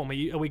platform. Are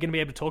we going to be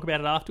able to talk about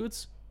it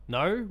afterwards?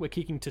 No, we're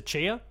kicking to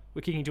Chia.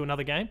 We're kicking to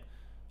another game.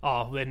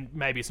 Oh, then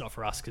maybe it's not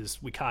for us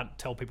because we can't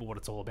tell people what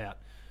it's all about.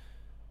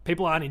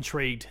 People aren't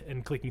intrigued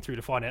and clicking through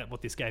to find out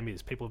what this game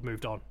is. People have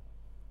moved on.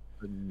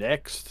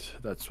 Next,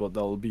 that's what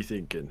they'll be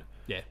thinking.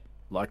 Yeah.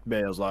 Like me,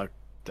 I was like,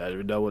 they don't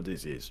even know what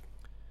this is.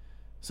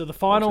 So the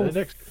final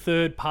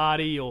third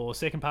party or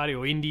second party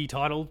or indie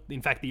title,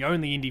 in fact, the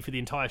only indie for the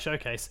entire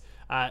showcase,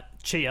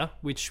 Chia,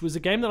 which was a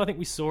game that I think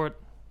we saw at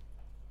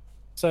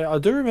So I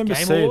do remember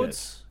seeing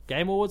it.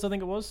 Game Awards, I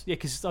think it was. Yeah,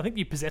 because I think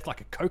you possessed like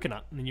a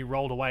coconut and then you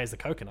rolled away as the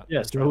coconut.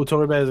 Yes, we were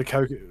talking about it as a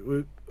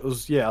coconut.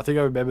 I think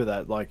I remember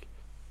that. Like,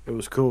 it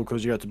was cool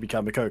because you got to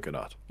become a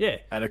coconut. Yeah.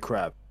 And a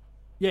crab.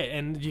 Yeah,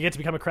 and you get to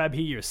become a crab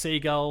here. You're a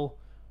seagull.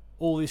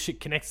 All this shit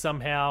connects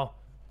somehow.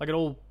 Like,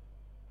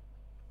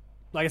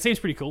 it seems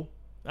pretty cool.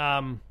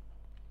 Though,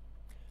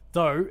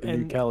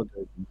 and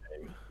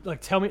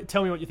like, tell me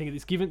what you think of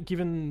this.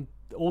 Given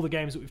all the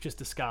games that we've just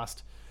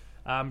discussed,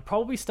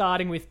 probably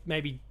starting with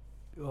maybe,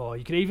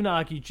 you could even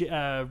argue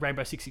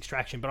Rainbow Six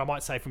Extraction, but I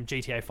might say from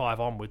GTA 5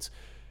 onwards,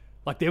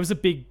 like there was a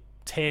big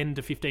 10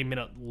 to 15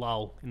 minute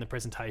lull in the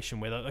presentation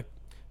where like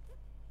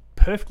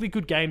perfectly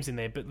good games in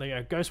there, but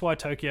Ghostwire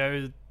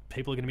Tokyo,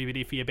 people are going to be a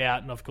bit iffy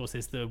about, and of course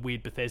there's the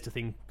weird Bethesda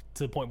thing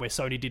to the point where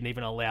Sony didn't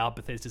even allow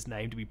Bethesda's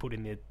name to be put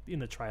in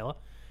the trailer.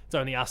 It's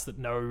only us that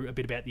know a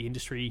bit about the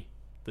industry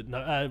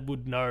that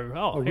would know.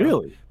 Oh,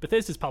 really?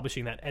 Bethesda's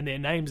publishing that, and their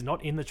name's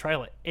not in the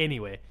trailer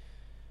anywhere.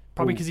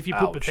 Probably because if you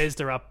put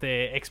Bethesda up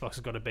there, Xbox has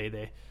got to be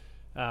there,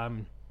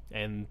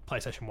 and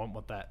PlayStation won't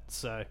want that.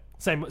 So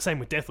same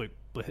with Deathloop.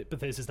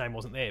 Bethesda's name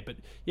wasn't there, but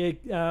yeah,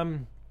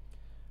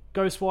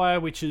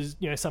 Ghostwire, which is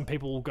some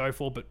people will go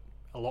for, but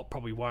a lot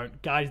probably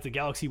won't. Guardians of the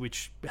Galaxy,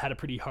 which had a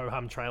pretty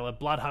ho-hum trailer.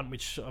 Bloodhunt,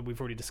 which we've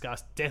already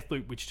discussed.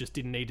 Deathloop, which just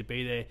didn't need to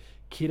be there.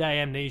 Kid A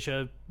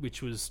Amnesia,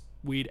 which was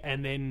weird.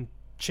 And then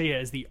Chia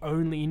as the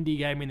only indie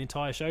game in the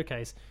entire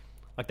showcase.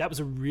 Like, that was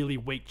a really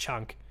weak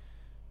chunk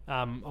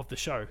of the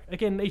show.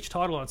 Again, each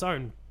title on its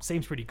own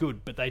seems pretty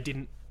good, but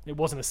it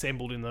wasn't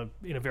assembled in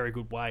a very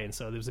good way, and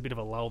so there was a bit of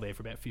a lull there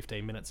for about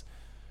 15 minutes.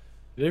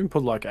 They even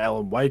put, like,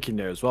 Alan Wake in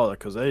there as well,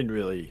 because they didn't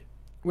really...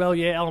 Well,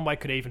 yeah, Alan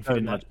Wake could even fit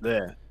in that.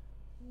 There.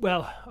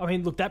 Well, I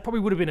mean, look, that probably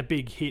would have been a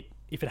big hit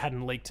if it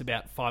hadn't leaked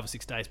about 5 or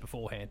 6 days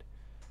beforehand.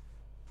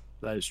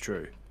 That is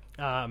true.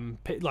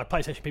 Like,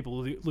 PlayStation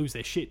people lose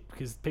their shit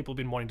because people have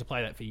been wanting to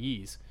play that for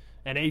years.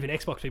 And even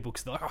Xbox people,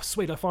 because they're like, oh,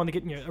 sweet, I finally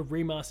get a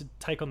remastered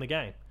take on the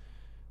game.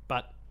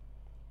 But,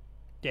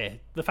 yeah,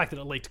 the fact that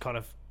it leaked kind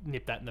of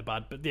nipped that in the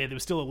bud. But, yeah, there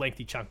was still a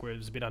lengthy chunk where it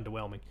was a bit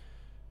underwhelming.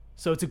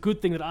 So it's a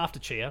good thing that after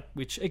Chia,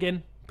 which,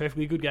 again,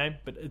 perfectly good game,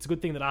 but it's a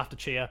good thing that after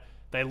Chia,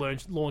 they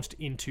launched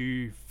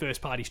into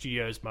first-party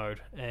studios mode,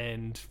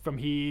 and from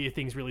here,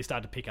 things really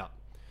started to pick up.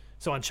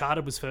 So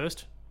Uncharted was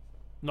first.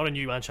 Not a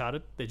new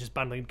Uncharted. They're just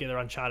bundling together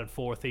Uncharted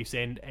 4, Thief's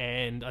End,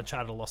 and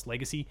Uncharted Lost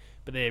Legacy,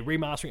 but they're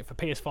remastering it for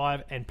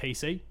PS5 and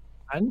PC.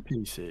 And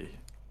PC.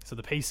 So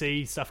the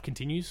PC stuff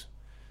continues.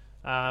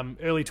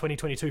 Early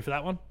 2022 for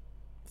that one.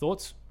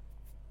 Thoughts?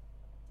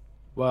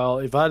 Well,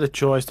 if I had a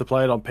choice to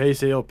play it on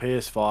PC or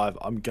PS5,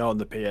 I'm going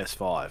the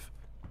PS5.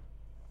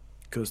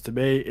 Because to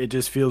me, it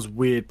just feels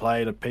weird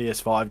playing a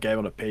PS5 game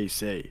on a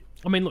PC.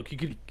 I mean, look, you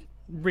could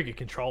rig a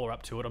controller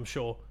up to it, I'm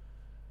sure.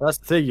 That's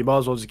the thing. You might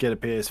as well just get a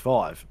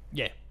PS5.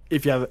 Yeah.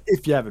 If you have a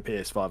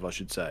PS5, I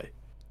should say.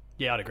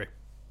 Yeah, I'd agree.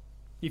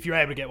 If you're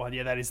able to get one,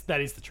 yeah, that is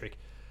the trick.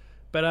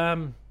 But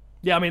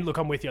yeah, I mean, look,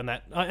 I'm with you on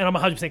that, and I'm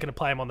 100% going to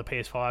play them on the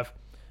PS5.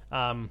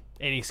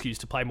 Any excuse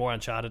to play more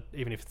Uncharted,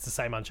 even if it's the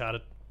same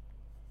Uncharted.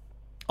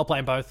 I'll play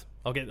them both.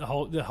 I'll get the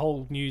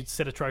whole new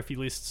set of trophy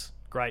lists.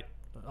 Great.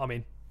 I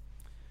mean,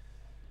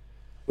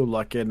 good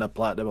luck getting a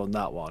platinum on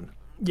that one.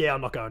 Yeah,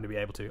 I'm not going to be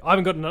able to. I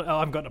haven't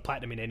gotten a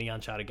platinum in any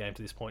Uncharted game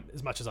to this point,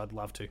 as much as I'd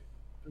love to.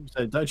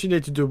 So don't you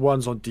need to do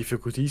ones on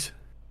difficulties?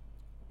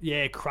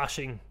 Yeah,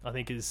 crushing, I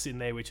think, is in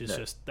there, which is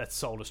just, that's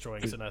soul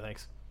destroying, so no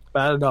thanks.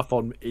 Bad enough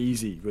on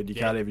easy when you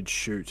can't even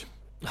shoot.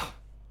 I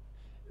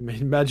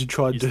mean, imagine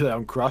trying to do that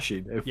on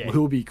crushing. It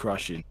will be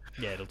crushing.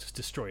 Yeah, it'll just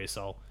destroy your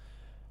soul.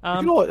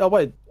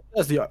 Wait,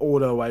 that's the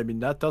auto aim in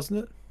that, doesn't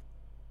it?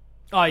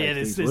 Oh yeah,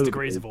 there's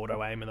degrees of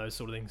auto aim and those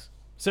sort of things.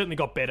 Certainly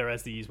got better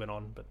as the years went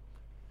on. But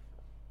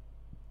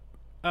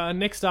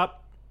next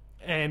up,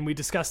 and we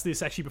discussed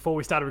this actually before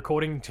we started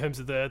recording in terms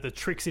of the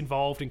tricks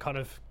involved in kind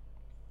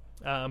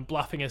of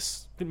bluffing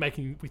us, we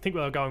think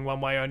we were going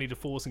one way only to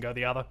fool us and go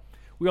the other.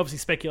 We obviously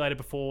speculated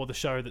before the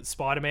show that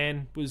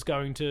Spider-Man was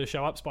going to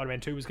show up,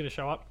 Spider-Man 2 was going to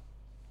show up,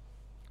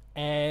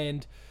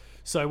 and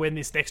so when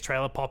this next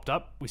trailer popped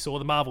up, we saw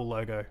the Marvel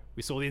logo,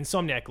 we saw the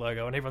Insomniac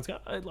logo, and everyone's going,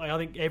 like, I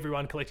think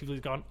everyone collectively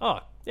has gone, oh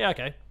yeah,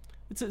 okay,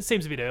 it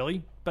seems a bit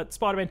early, but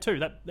Spider-Man 2,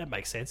 that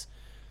makes sense.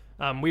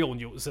 We all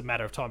knew it was a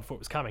matter of time before it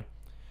was coming,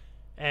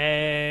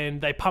 and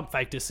they pump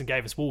faked us and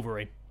gave us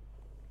Wolverine.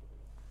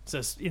 So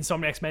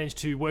Insomniac's managed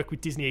to work with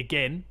Disney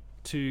again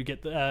to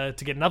get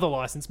another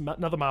license,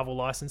 another Marvel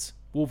license,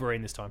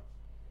 Wolverine this time.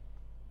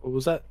 What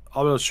was that?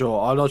 I'm not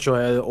sure. I'm not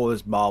sure how all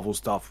this Marvel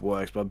stuff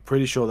works, but I'm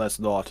pretty sure that's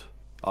not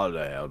I don't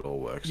know how it all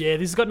works. Yeah,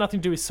 this has got nothing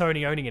to do with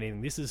Sony owning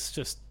anything. This is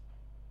just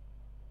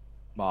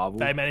Marvel.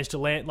 They managed to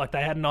land, like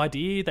they had an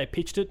idea, they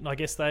pitched it, and I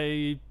guess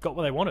they got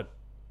what they wanted.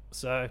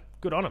 So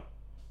good on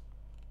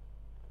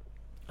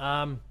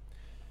them.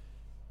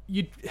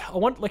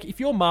 If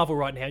you're Marvel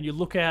right now and you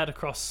look out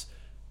across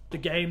the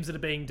games that are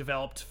being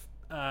developed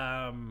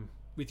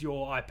with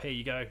your IP,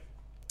 you go,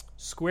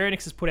 Square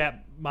Enix has put out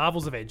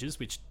Marvel's Avengers,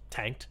 which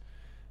tanked,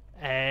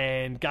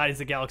 and Guardians of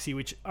the Galaxy,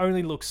 which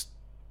only looks,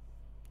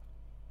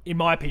 in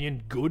my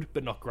opinion, good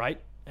but not great.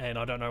 And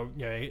I don't know,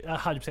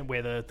 100%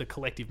 where the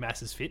collective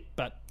masses fit,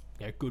 but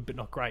good but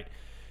not great.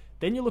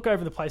 Then you look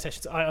over the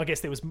PlayStation. I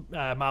guess there was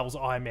Marvel's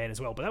Iron Man as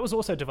well, but that was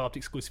also developed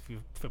exclusively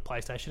for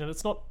PlayStation, and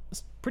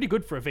it's pretty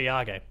good for a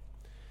VR game.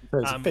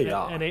 It's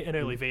VR. An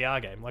early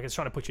VR game. Like, it's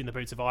trying to put you in the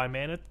boots of Iron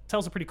Man. It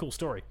tells a pretty cool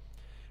story.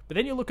 But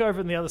then you look over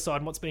on the other side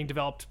and what's being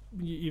developed.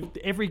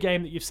 Every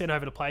game that you've sent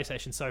over to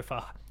PlayStation so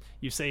far,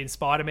 you've seen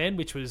Spider-Man,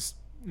 which was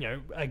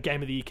a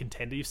Game of the Year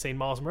contender. You've seen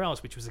Miles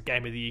Morales, which was a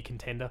Game of the Year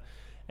contender.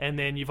 And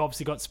then you've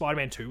obviously got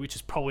Spider-Man 2, which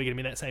is probably going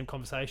to be in that same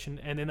conversation.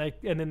 And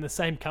then the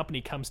same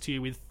company comes to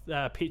you with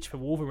a pitch for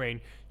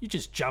Wolverine. You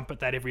just jump at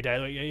that every day.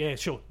 Like, yeah,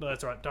 sure, no,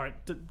 that's all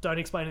right. Don't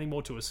explain anything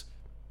more to us.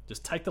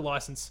 Just take the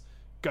license,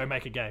 go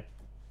make a game.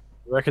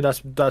 I reckon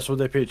that's what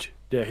they pitch.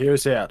 Yeah, hear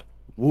us out.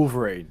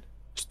 Wolverine.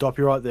 Stop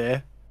you right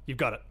there. You've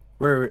got it.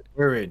 We're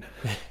in.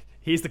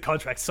 Here's the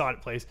contract. Sign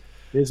it, please.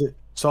 Here's it.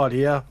 Sign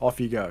here. Off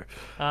you go.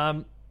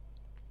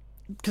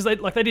 Because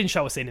they didn't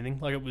show us anything.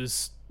 Like, it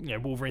was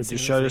Wolverine.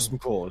 Just showed us some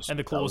claws, and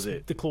the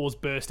claws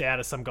burst out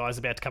as some guy's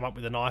about to come up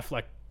with a knife.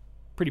 Like,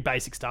 pretty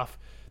basic stuff.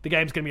 The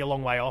game's going to be a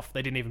long way off.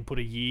 They didn't even put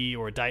a year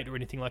or a date or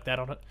anything like that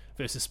on it.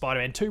 Versus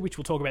Spider-Man 2, which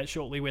we'll talk about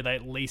shortly, where they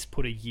at least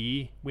put a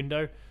year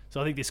window. So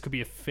I think this could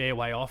be a fair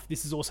way off.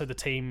 This is also the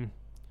team.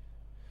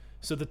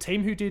 So the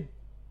team who did,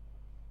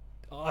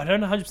 I don't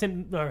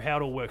 100% know how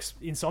it all works.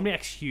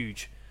 Insomniac's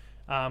huge,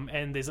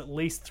 and there's at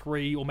least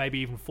 3 or maybe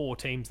even 4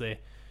 teams there.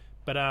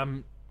 But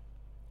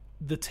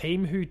the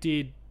team who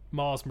did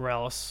Miles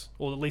Morales,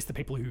 or at least the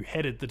people who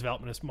headed the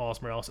development of Miles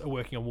Morales, are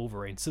working on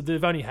Wolverine. So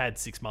they've only had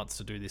 6 months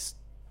to do this,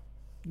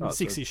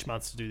 6-ish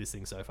months to do this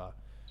thing so far.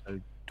 So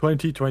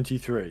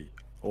 2023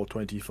 or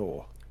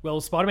 24. Well,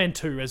 Spider-Man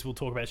 2, as we'll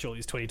talk about shortly,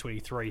 is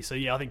 2023. So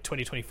yeah, I think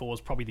 2024 is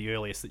probably the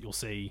earliest that you'll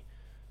see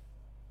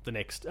the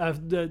next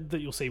that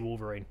you'll see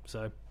Wolverine.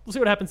 So we'll see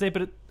what happens there.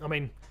 But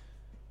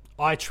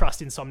I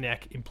trust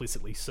Insomniac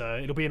implicitly, so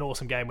it'll be an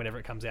awesome game whenever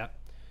it comes out.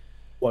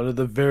 One of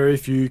the very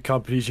few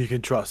companies you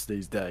can trust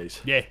these days.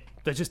 Yeah,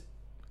 they're just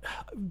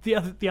the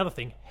other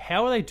thing.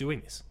 How are they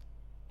doing this?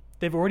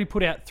 They've already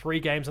put out 3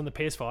 games on the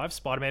PS5: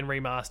 Spider-Man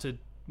Remastered,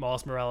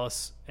 Miles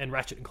Morales, and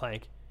Ratchet and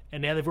Clank,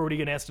 and now they've already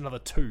announced another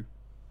 2.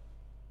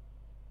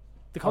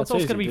 The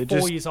console's going to be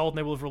 4 years old, and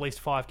they will have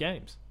released 5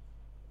 games.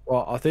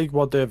 Well, I think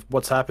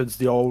what's happened is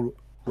the old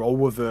role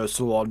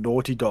reversal on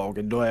Naughty Dog,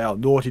 and now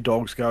Naughty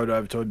Dog's going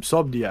over to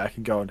Insomniac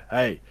and going,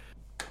 "Hey,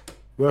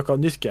 work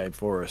on this game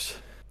for us."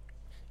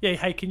 Yeah,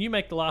 hey, can you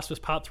make The Last of Us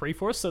Part 3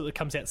 for us so that it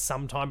comes out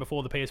sometime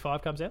before the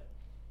PS5 comes out?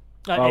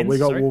 We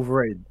got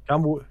Wolverine.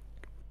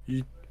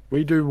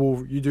 You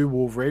do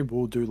Wolverine,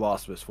 we'll do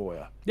Last of Us for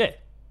you. Yeah,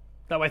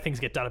 that way things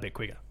get done a bit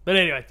quicker. But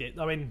anyway, yeah,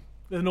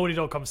 the Naughty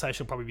Dog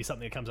conversation will probably be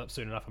something that comes up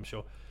soon enough, I'm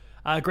sure.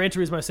 Gran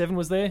Turismo 7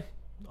 was there.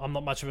 I'm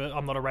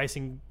not a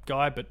racing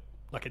guy, but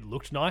it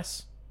looked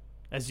nice,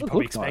 as you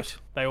probably expect. Nice.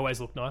 They always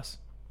look nice.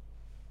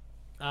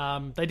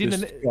 They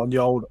didn't on the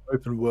old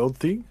open world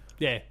thing.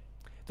 Yeah,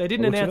 they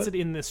didn't announce it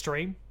in the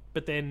stream,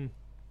 but then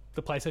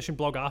the PlayStation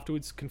blog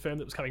afterwards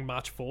confirmed it was coming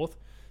March 4th.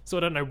 So I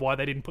don't know why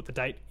they didn't put the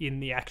date in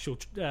the actual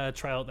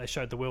trailer they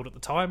showed the world at the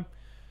time.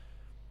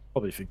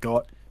 Probably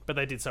forgot. But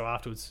they did so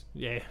afterwards.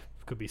 Yeah,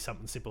 could be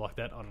something simple like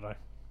that. I don't know.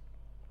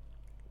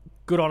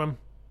 Good on them.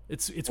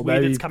 It's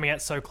weird it's coming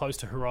out so close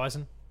to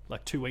Horizon,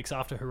 like 2 weeks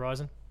after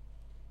Horizon.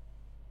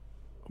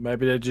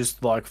 Maybe they just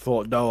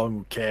thought no one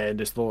would care and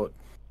just thought,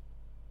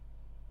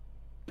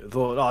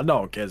 oh, no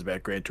one cares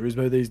about Gran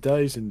Turismo these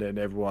days, and then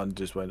everyone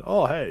just went,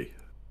 oh, hey.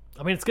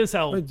 It's going to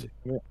sell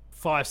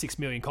 5-6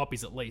 million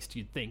copies at least,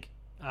 you'd think,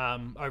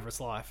 over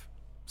its life.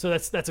 So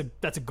that's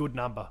a good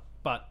number,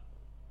 but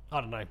I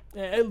don't know.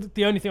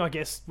 The only thing, I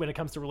guess, when it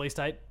comes to release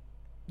date,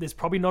 there's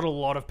probably not a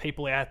lot of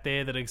people out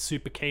there that are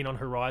super keen on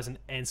Horizon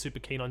and super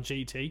keen on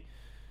GT.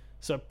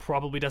 So it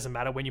probably doesn't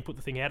matter when you put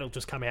the thing out. It'll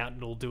just come out and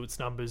it'll do its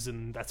numbers,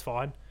 and that's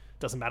fine.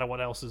 Doesn't matter what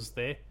else is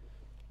there.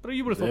 But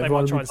you would have thought they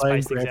might try and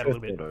space things out a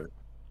little bit.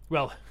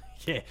 Well,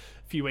 yeah,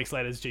 a few weeks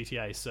later is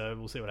GTA, so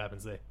we'll see what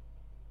happens there.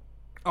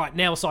 All right,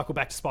 now we'll cycle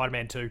back to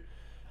Spider-Man 2,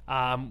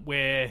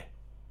 where,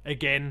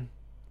 again,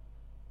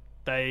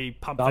 they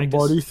pumped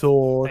Somebody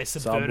thought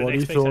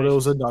it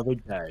was another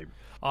game.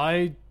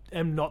 I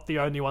am not the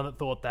only one that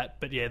thought that,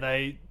 but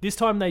yeah, this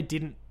time they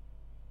didn't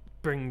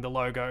bring the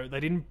logo. They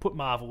didn't put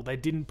Marvel. They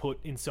didn't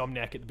put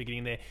Insomniac at the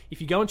beginning there. If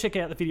you go and check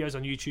out the videos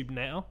on YouTube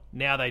now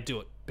they do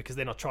it because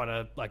they're not trying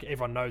to,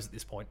 everyone knows at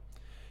this point.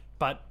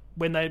 But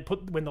when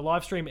the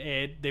live stream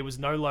aired, there was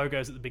no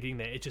logos at the beginning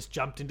there. It just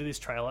jumped into this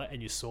trailer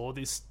and you saw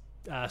this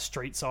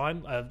street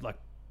sign,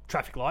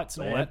 traffic lights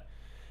and all that.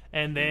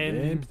 and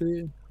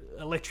then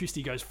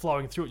electricity goes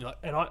flowing through it.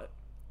 And I,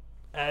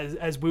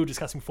 as we were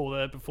discussing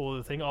before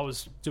the thing, I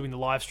was doing the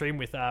live stream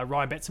with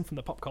Ryan Betson from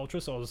the Pop Culture,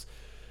 so I was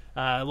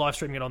live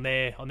streaming it on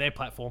their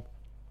platform,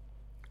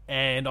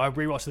 and I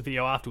rewatched the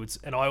video afterwards,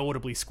 and I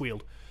audibly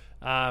squealed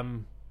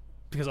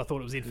because I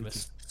thought it was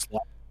infamous,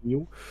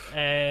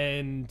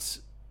 and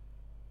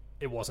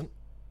it wasn't.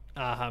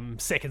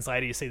 Seconds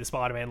later, you see the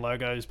Spider-Man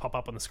logos pop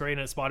up on the screen,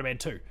 and it's Spider-Man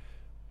 2.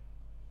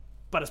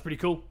 But it's pretty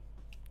cool.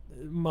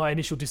 My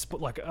initial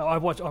I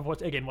watched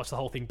the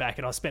whole thing back,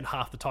 and I spent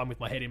half the time with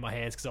my head in my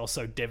hands because I was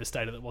so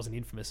devastated that it wasn't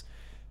infamous.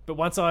 But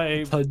once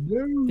I'm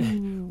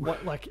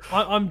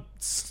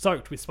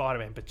stoked with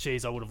Spider-Man, but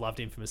geez, I would have loved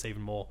Infamous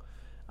even more.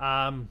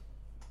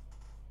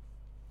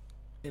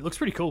 It looks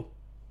pretty cool.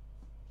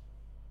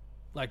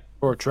 Like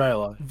for a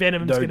trailer,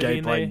 Venom's no going to be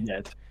in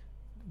there.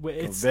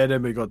 Yet.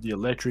 Venom, we got the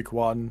electric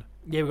one.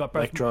 Yeah, we got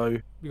both.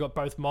 Electro. We got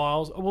both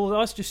Miles. Well,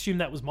 I just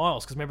assumed that was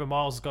Miles because remember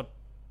Miles has got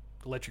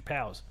electric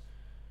powers.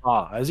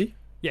 Ah, has he?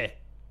 Yeah.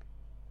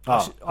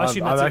 I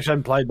actually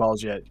haven't played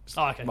Miles yet.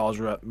 Oh, okay. Miles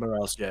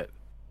Morales yet.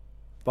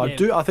 But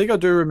yeah. I think I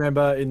do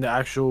remember in the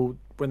actual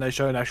when they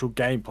show an actual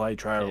gameplay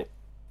trailer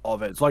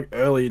of it. It's like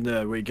early in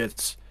the where he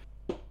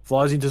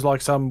flies into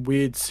like some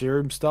weird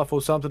serum stuff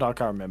or something. I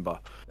can't remember.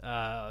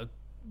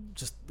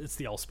 Just it's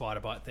the old spider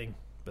bite thing.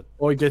 But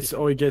he gets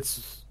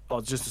it's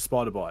just a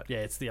spider bite. Yeah,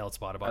 it's the old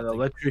spider bite.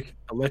 An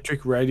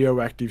electric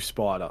radioactive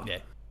spider. Yeah.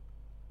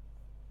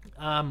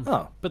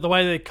 But the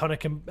way they're kind of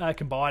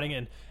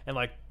combining and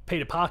like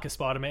Peter Parker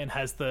Spider-Man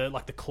has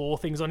the claw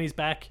things on his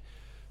back,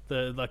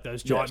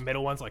 those giant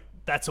metal ones, like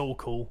that's all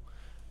cool.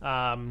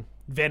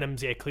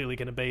 Venom's clearly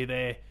going to be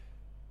there.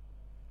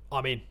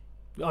 I mean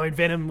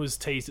Venom was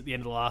teased at the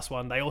end of the last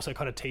one. They also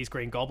kind of teased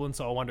Green Goblin,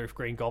 so I wonder if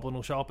Green Goblin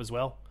will show up as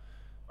well.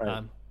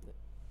 Right.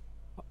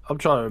 I'm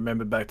trying to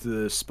remember back to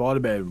the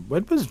Spider-Man.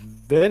 When was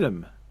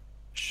Venom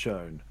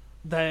shown?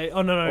 It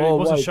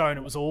wasn't shown.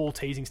 It was all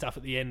teasing stuff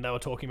at the end. They were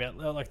talking about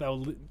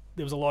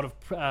there was a lot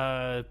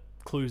of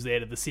clues there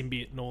to the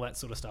symbiote and all that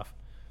sort of stuff.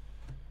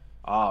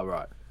 Ah,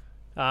 right.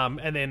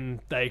 And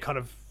then they kind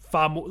of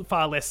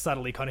far less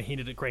subtly kind of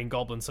hinted at Green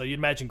Goblin. So you'd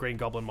imagine Green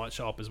Goblin might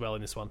show up as well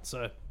in this one.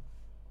 So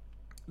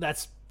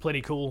that's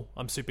plenty cool.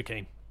 I'm super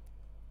keen.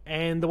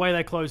 And the way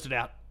they closed it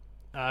out,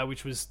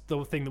 which was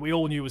the thing that we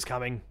all knew was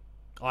coming.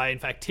 I in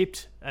fact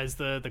tipped as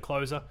the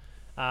closer.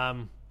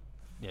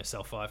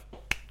 Cell 5.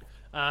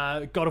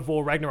 God of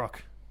War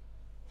Ragnarok.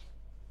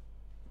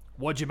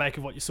 What'd you make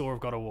of what you saw of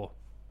God of War?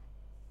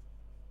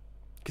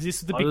 Because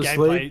this is the big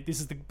gameplay. This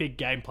is the big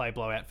gameplay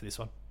blowout for this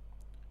one.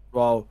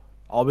 Well,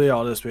 I'll be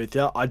honest with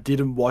you. I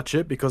didn't watch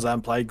it because I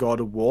haven't played God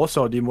of War,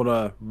 so I didn't want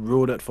to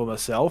ruin it for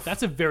myself.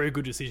 That's a very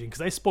good decision because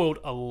they spoiled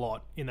a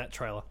lot in that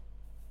trailer.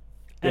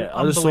 An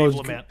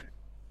unbelievable amount.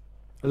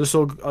 I just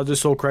saw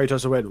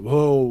Kratos and went,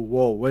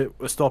 whoa,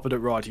 we're stopping it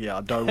right here.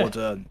 I don't want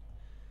to.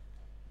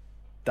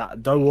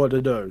 Don't want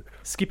to do.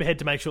 Skip ahead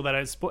to make sure they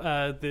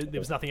don't. There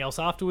was nothing else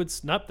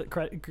afterwards. Nope, that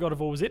God of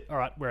War was it. All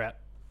right, we're out.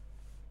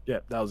 Yeah,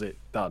 that was it.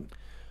 Done.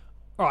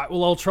 All right,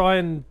 well, I'll try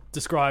and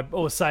describe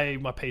or say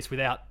my piece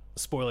without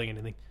spoiling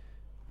anything,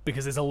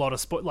 because there's a lot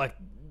of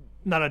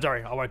No, don't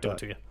worry. I won't do it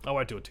to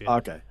you.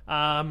 Okay.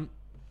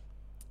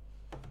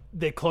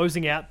 They're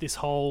closing out this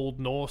whole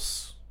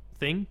Norse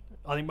thing.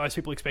 I think most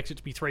people expect it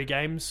to be 3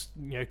 games.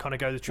 Kind of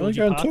go the trilogy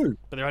path. 2.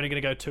 But they're only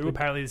going to go 2.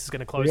 Apparently, this is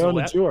going to close it all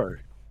out. Duo.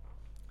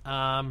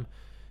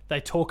 They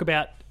talk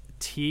about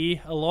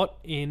Tyr a lot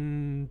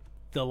in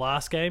the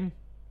last game.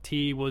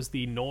 Tyr was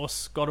the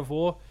Norse God of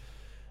War.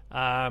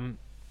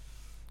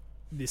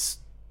 This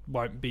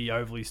won't be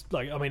overly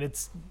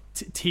it's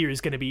Tyr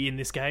is going to be in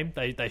this game.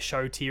 They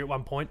show Tyr at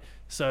one point,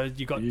 so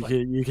you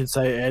can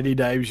say any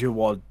names you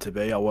want to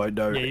be. I won't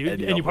know. Yeah,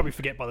 and you probably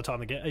forget by the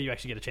time you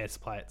actually get a chance to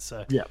play it.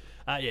 So yeah,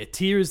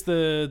 Tyr is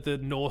the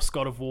Norse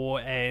God of War,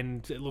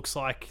 and it looks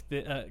like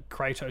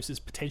Kratos is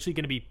potentially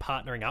going to be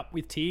partnering up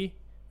with Tyr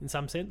in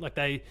some sense. Like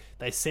they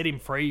set him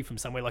free from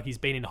somewhere. Like he's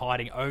been in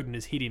hiding. Odin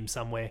has hid him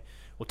somewhere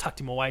or tucked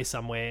him away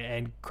somewhere,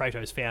 and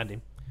Kratos found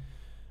him.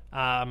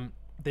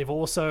 They've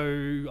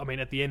also,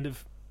 at the end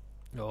of,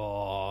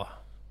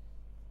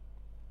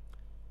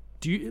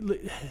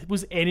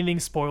 was anything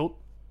spoiled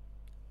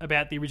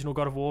about the original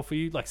God of War for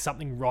you? Like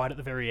something right at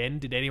the very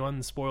end? Did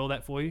anyone spoil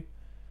that for you?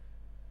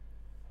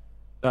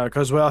 No,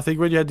 because I think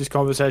when you had this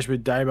conversation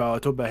with Damo, I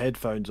took my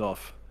headphones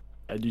off,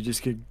 and you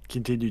just could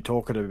continue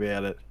talking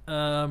about it.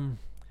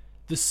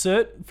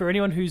 For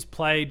anyone who's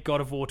played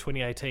God of War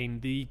 2018,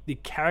 the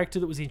character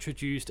that was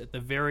introduced at the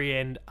very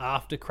end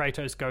after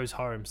Kratos goes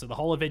home, so the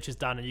whole adventure's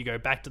done and you go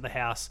back to the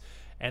house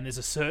and there's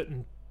a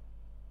certain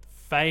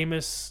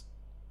famous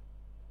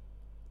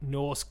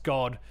Norse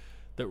god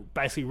that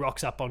basically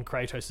rocks up on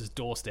Kratos'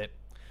 doorstep.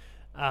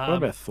 What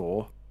about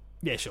Thor?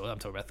 Yeah, sure, I'm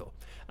talking about Thor.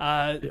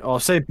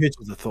 I've seen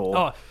pictures of Thor.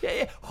 Oh,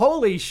 yeah.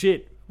 Holy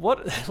shit.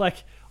 What?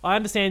 I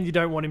understand you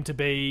don't want him to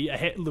be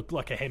look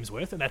like a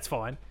Hemsworth, and that's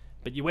fine.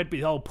 But you went with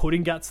the whole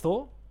pudding guts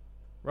Thor?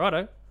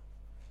 Righto.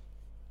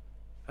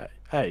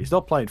 Hey, he's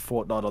not playing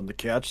Fortnite on the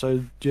couch,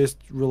 so just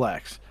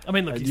relax.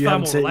 Look, he's far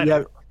more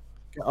relatable.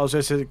 I was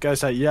just going to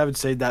say, you haven't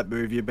seen that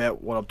movie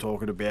about what I'm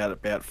talking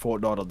about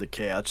Fortnite on the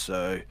couch,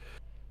 so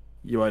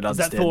you won't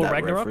understand that Thor that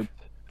Ragnarok? reference.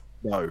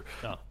 No.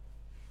 Oh.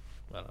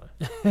 I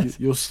don't know.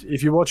 You'll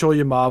if you watch all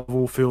your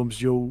Marvel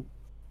films, you'll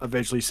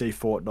eventually see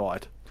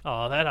Fortnite.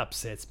 Oh, that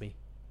upsets me.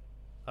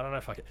 I don't know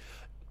if I can.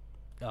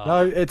 Oh.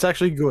 No, it's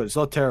actually good. It's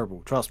not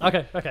terrible. Trust me.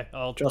 Okay.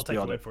 I'll take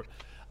your word for it.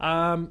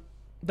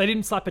 They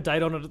didn't slap a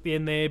date on it at the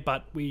end there,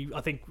 but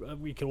I think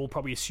we can all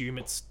probably assume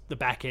it's the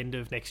back end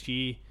of next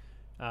year.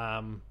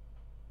 That's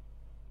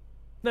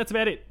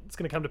about it. It's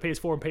going to come to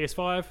PS4 and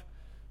PS5.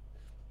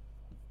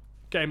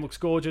 Game looks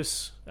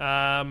gorgeous.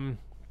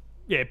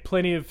 Yeah,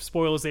 plenty of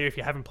spoilers there if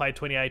you haven't played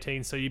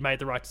 2018, so you made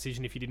the right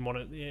decision if you didn't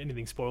want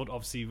anything spoiled.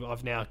 Obviously,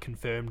 I've now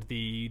confirmed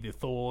the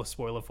Thor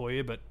spoiler for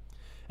you, but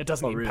it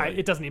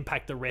doesn't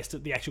impact the rest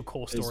of the actual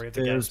core story of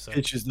the game. So.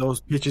 There was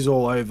pictures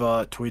all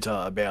over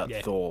Twitter about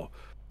Thor.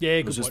 Yeah,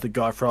 it was just the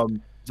guy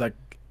from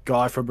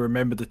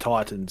Remember the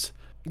Titans.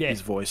 Yeah,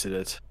 his voice in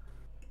it.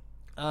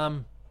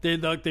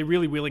 They're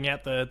really wheeling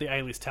out the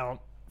A-list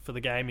talent for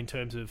the game in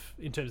terms of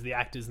the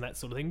actors and that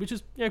sort of thing, which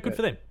is good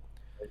for them.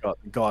 They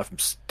got the guy from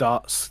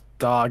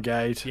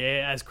Stargate.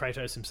 Yeah, as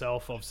Kratos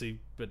himself, obviously.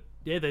 But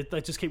yeah,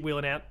 they just keep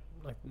wheeling out.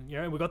 Like,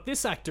 we got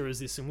this actor as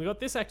this, and we got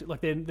this actor. Like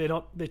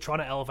they're trying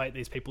to elevate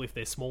these people if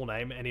they're small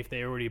name, and if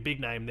they're already a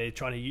big name, they're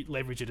trying to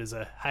leverage it as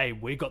hey,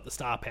 we got the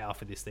star power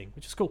for this thing,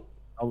 which is cool.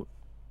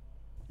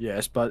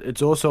 Yes, but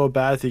it's also a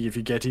bad thing if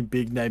you're getting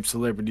big name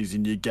celebrities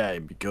in your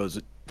game, because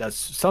that's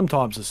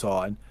sometimes a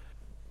sign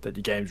that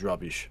your game's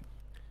rubbish.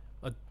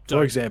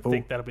 For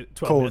example,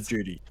 Call of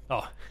Duty.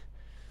 Oh.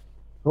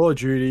 Call of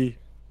Duty,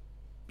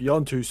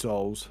 Beyond Two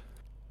Souls.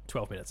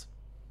 12 minutes.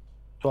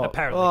 12.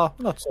 Apparently.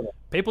 Not so much.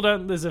 People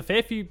don't. There's a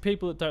fair few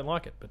people that don't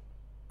like it, but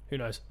who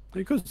knows?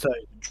 You could say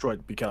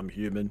Detroit Become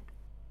Human.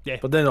 Yeah.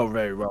 But they're not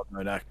very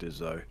well-known actors,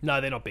 though. No,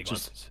 they're not big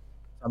ones. Just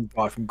some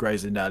guy from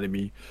Grey's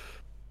Anatomy.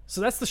 So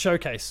that's the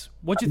showcase.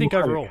 What do you think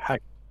overall?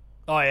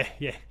 Oh,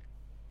 yeah.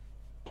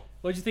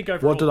 What do you think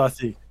overall? What did I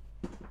think?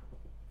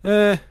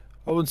 I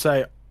wouldn't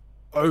say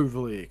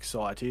overly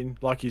exciting.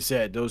 Like you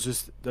said, there was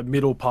just the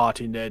middle part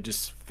in there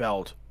just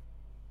felt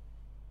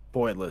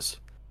pointless.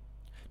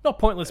 Not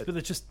pointless, but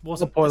it just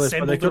wasn't pointless,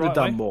 but they could have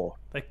done way. more.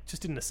 They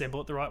just didn't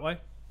assemble it the right way.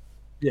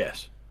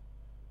 Yes.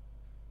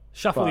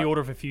 Shuffle the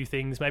order of a few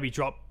things, maybe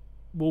drop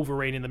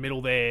Wolverine in the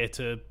middle there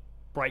to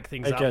break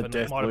things up, and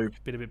it might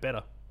have been a bit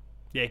better.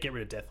 Yeah, get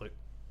rid of Deathloop.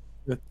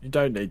 You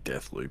don't need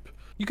Deathloop.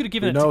 You could have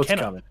given it to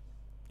Kenner.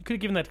 You could have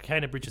given that to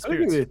Kenner Bridge of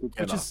Spirits,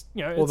 which is,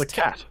 or the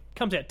cat.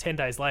 Comes out 10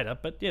 days later,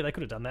 but yeah, they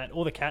could have done that.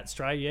 Or the cat,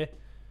 Stray, yeah.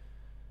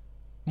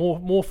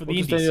 More for the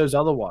indies. Any of those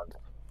other ones.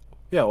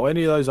 Yeah, or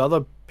any of those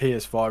other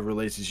PS5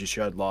 releases you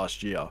showed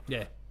last year.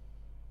 Yeah.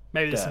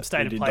 Maybe there's some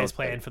state of plays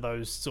planned for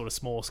those sort of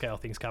small scale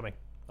things coming.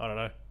 I don't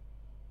know.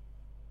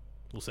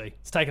 We'll see.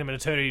 It's taken them an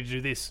eternity to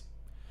do this.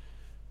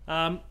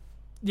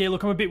 Yeah,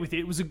 look, I'm a bit with you.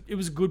 It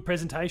was a good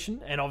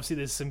presentation, and obviously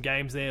there's some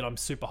games there that I'm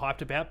super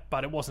hyped about,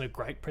 but it wasn't a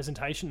great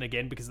presentation.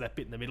 Again, because of that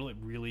bit in the middle, it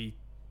really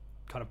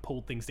kind of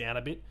pulled things down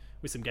a bit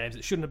with some games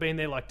that shouldn't have been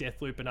there, like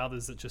Deathloop and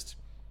others that just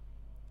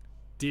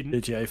didn't.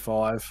 GTA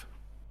 5.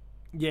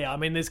 Yeah, I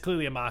mean, there's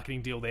clearly a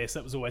marketing deal there, so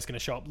that was always going to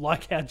show up.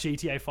 Like how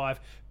GTA 5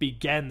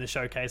 began the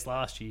showcase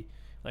last year.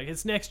 Like,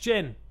 it's next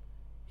gen.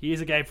 Here's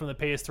a game from the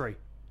PS3.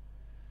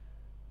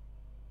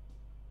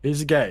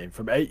 Here's a game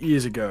from 8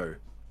 years ago.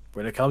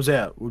 When it comes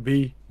out, would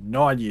be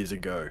 9 years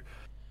ago.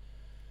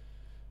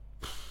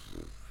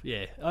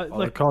 Yeah. I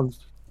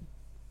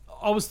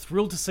was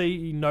thrilled to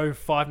see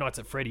Five Nights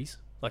at Freddy's.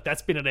 Like,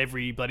 that's been at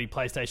every bloody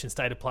PlayStation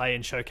State of Play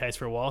and showcase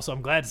for a while, so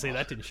I'm glad to see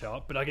that didn't show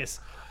up. But I guess...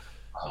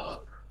 I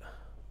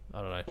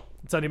don't know.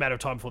 It's only a matter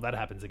of time before that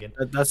happens again.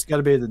 That's going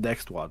to be the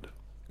next one.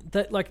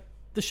 The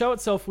show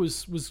itself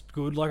was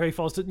good. Like I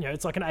followed it,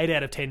 it's like an 8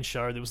 out of 10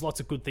 show. There was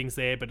lots of good things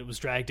there, but it was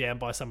dragged down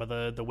by some of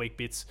the weak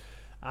bits.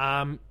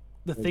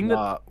 The thing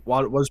that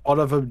was one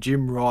of them,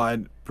 Jim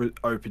Ryan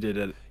opened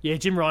it. Yeah,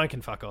 Jim Ryan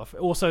can fuck off.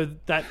 Also,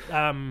 that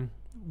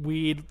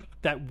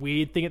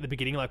weird thing at the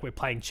beginning, like we're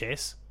playing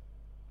chess.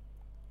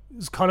 It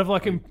was kind of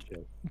like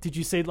did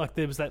you see like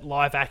there was that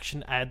live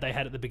action ad they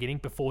had at the beginning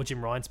before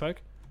Jim Ryan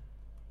spoke?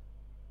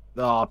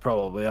 Oh,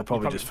 probably. I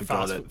probably just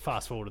forgot it.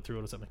 Fast forwarded through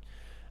it or something.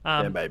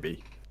 Yeah,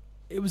 maybe.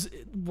 It was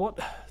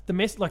the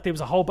mess. Like there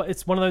was a whole, but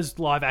it's one of those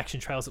live action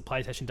trailers that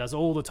PlayStation does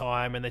all the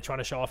time, and they're trying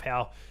to show off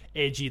how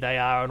edgy they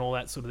are and all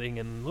that sort of thing.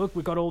 And look,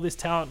 we've got all this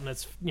talent, and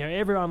it's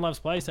everyone loves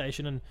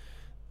PlayStation, and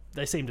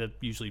they seem to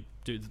usually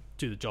do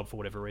the job for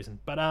whatever reason.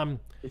 But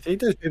you think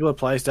those people at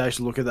PlayStation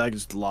look at that and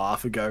just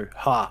laugh and go,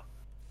 "Ha,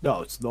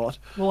 no, it's not."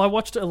 Well, I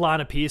watched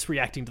Alana Pierce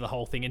reacting to the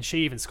whole thing, and she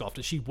even scoffed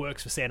it. She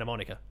works for Santa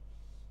Monica.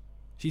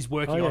 She's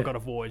working on God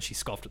of War, and she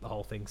scoffed at the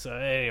whole thing. So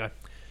anyway.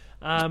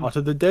 Part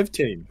of the dev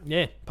team.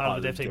 Yeah, part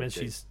of the dev team, and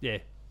she's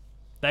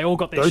they all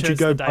got their shirts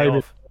the day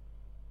off.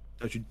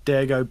 Don't you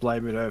dare go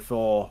blaming her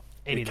for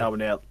it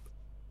coming out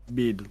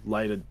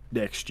later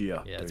next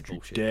year. Yeah, that's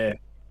bullshit. You dare,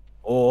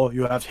 or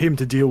you have him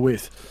to deal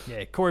with.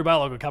 Yeah, Corey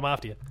Barlog will come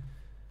after you.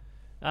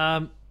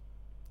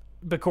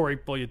 But Corey,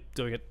 while you're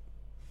doing it,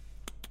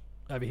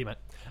 over here, mate.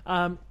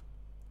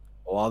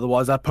 Or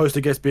otherwise that poster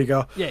gets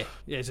bigger. Yeah,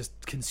 it just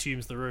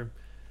consumes the room.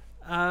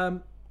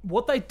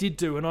 What they did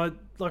do, and I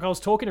was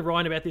talking to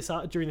Ryan about this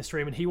during the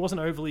stream, and he wasn't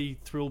overly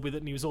thrilled with it,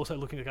 and he was also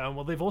looking at going,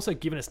 well, they've also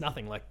given us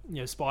nothing. Like,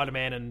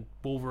 Spider-Man and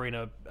Wolverine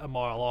are a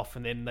mile off,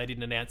 and then they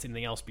didn't announce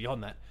anything else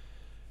beyond that.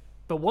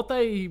 But what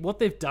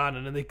they've done,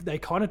 and they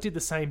kind of did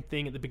the same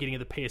thing at the beginning of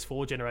the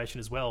PS4 generation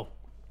as well,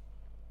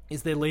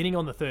 is they're leaning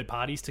on the third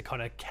parties to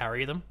kind of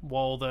carry them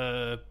while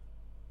the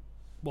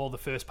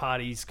first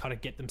parties kind of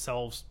get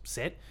themselves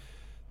set.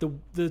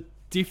 The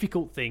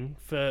difficult thing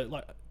for,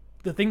 like,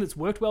 the thing that's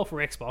worked well for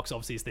Xbox,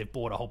 obviously, is they've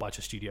bought a whole bunch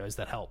of studios.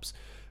 That helps.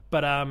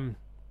 But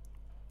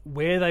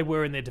where they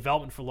were in their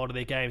development for a lot of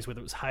their games, whether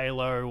it was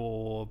Halo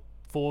or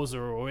Forza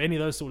or any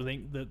of those sort of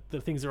things, the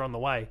things that are on the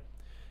way,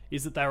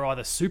 is that they were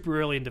either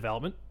super early in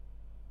development,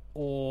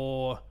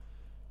 or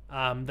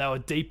they were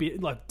deep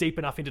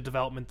enough into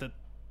development that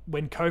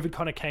when COVID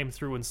kind of came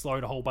through and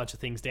slowed a whole bunch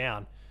of things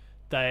down,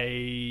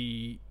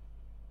 they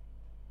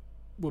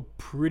were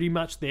pretty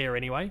much there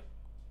anyway.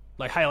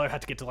 Like, Halo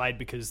had to get delayed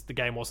because the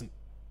game wasn't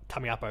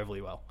coming up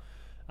overly well.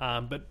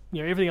 But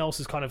everything else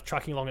is kind of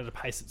trucking along at a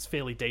pace that's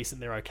fairly decent.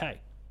 They're okay.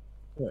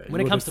 Yeah,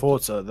 when it comes to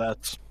Forza,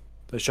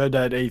 they showed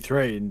that at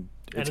E3, and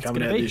it's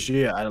coming out this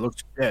year, and it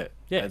looks there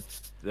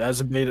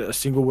hasn't been a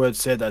single word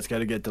said that's going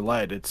to get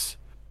delayed. It's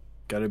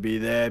going to be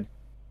there.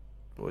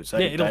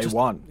 Day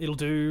one. It'll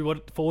do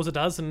what Forza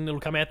does, and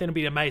it'll come out then and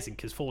be amazing,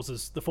 because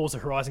the Forza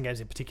Horizon games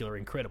in particular are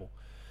incredible.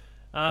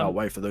 Can't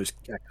wait for those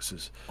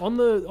cactuses. On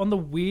the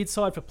weird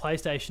side for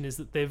PlayStation is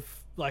that they've,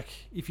 like,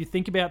 if you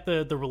think about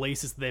the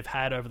releases that they've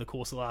had over the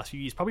course of the last few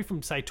years, probably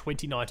from, say,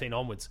 2019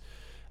 onwards,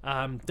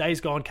 Days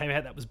Gone came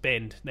out, that was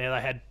Bend. Now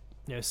they had,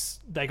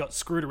 they got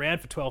screwed around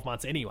for 12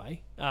 months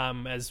anyway,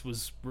 as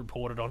was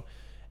reported on,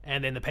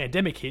 and then the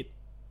pandemic hit,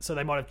 so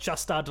they might have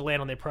just started to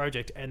land on their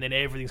project, and then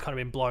everything's kind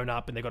of been blown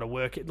up, and they've got to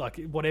work it, like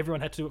what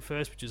everyone had to do at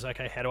first, which is,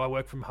 okay, how do I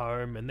work from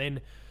home, and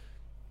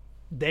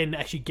then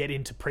actually get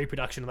into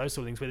pre-production and those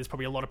sort of things, where there's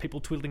probably a lot of people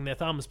twiddling their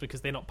thumbs because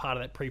they're not part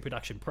of that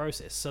pre-production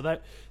process. So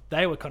that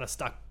they were kind of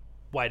stuck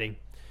waiting.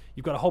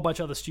 You've got a whole bunch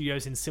of other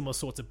studios in similar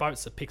sorts of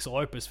boats, at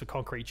Pixel Opus for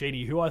Concrete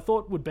Genie, who I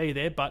thought would be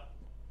there, but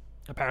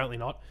apparently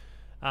not.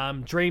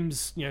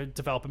 Dreams,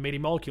 developer Media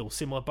Molecule,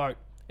 similar boat.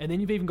 And then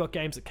you've even got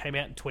games that came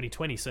out in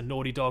 2020. So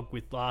Naughty Dog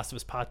with Last of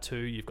Us Part 2.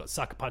 You've got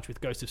Sucker Punch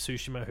with Ghost of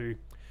Tsushima, who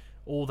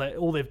all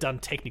they've done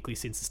technically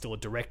since is still a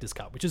director's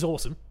cut, which is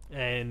awesome.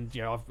 And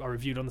I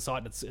reviewed on the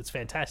site, and it's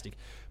fantastic.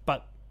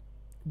 But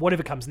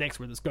whatever comes next,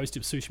 whether it's Ghost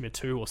of Tsushima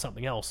 2 or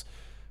something else,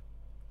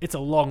 it's a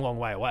long, long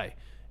way away,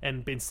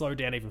 and been slowed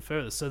down even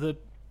further. So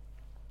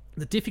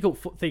the difficult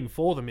thing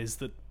for them is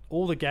that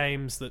all the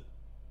games that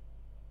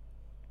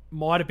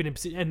might have been in,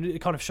 and it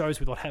kind of shows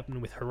with what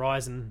happened with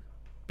Horizon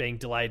being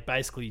delayed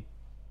basically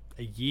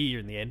a year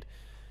in the end,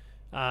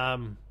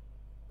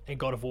 and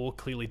God of War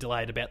clearly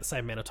delayed about the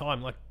same amount of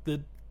time. Like,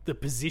 the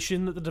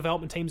position that the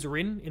development teams are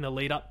in a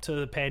lead up to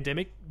the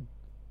pandemic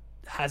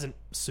hasn't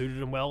suited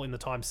them well in the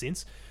time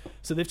since.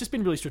 So they've just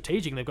been really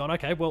strategic, and they've gone,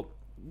 okay, well,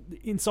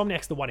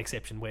 Insomniac's the one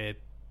exception where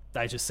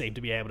they just seem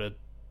to be able to,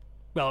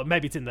 well,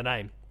 maybe it's in the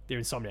name, they're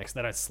Insomniacs,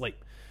 they don't sleep.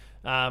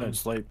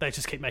 They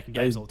just keep making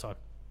games all the time.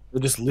 They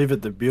just live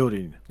at the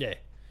building. Yeah.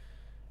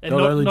 And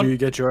not only do you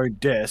get your own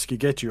desk, you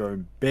get your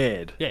own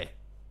bed. Yeah,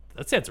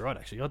 that sounds right,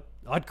 actually.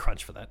 I'd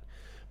crunch for that.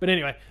 But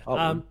anyway,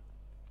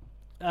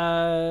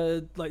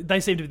 like, they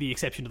seem to be the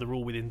exception to the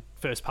rule within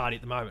first party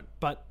at the moment.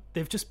 But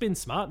they've just been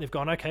smart. They've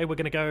gone, okay, we're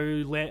going to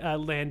go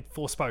land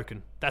Forspoken.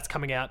 That's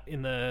coming out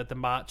in the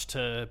March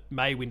to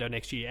May window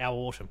next year, our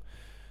autumn.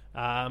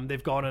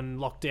 They've gone and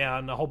locked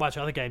down a whole bunch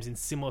of other games in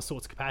similar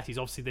sorts of capacities.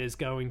 Obviously, there's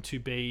going to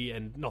be,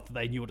 and not that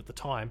they knew it at the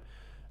time,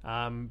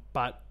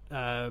 but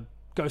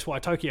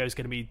Ghostwire Tokyo is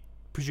going to be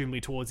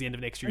presumably towards the end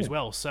of next year as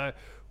well. So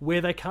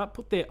where they can't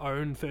put their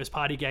own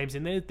first-party games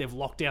in there, they've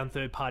locked down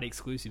third-party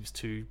exclusives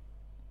to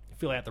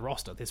fill out the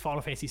roster. There's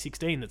Final Fantasy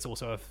 16 that's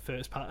also a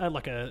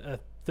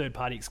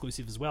third-party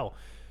exclusive as well.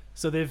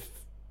 So and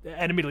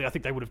admittedly, I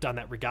think they would have done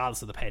that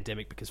regardless of the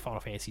pandemic, because Final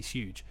Fantasy's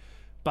huge.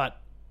 But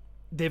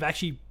they've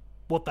actually,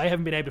 what they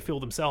haven't been able to fill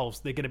themselves,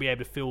 they're going to be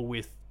able to fill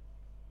with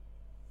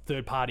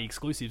third-party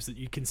exclusives that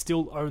you can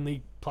still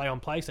only play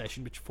on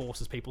PlayStation, which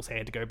forces people's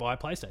hand to go buy a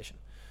PlayStation.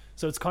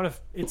 So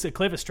it's a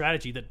clever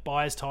strategy that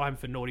buys time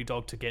for Naughty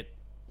Dog to get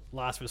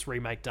Last of Us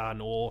Remake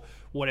done, or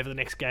whatever the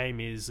next game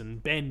is,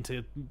 and Ben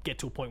to get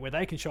to a point where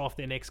they can show off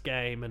their next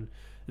game, and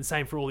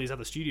same for all these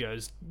other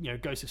studios,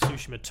 Ghost of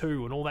Tsushima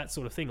 2 and all that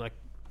sort of thing. Like,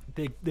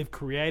 they've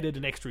created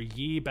an extra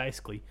year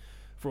basically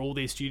for all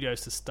these studios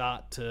to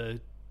start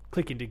to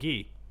click into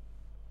gear.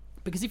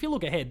 Because if you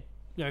look ahead,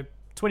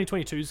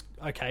 2022 is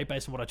okay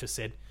based on what I just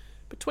said,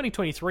 but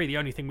 2023, the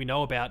only thing we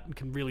know about and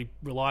can really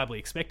reliably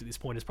expect at this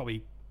point is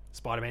probably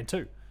Spider-Man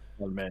 2.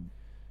 Spider-Man.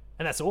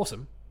 And that's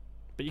awesome,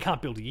 but you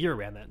can't build a year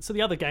around that. So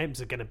the other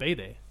games are going to be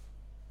there.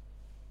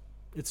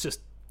 It's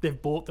just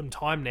they've bought them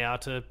time now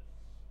to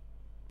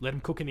let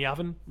them cook in the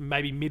oven,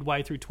 maybe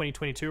midway through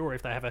 2022, or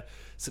if they have a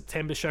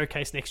September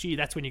showcase next year,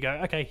 that's when you go,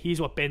 okay, here's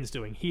what Ben's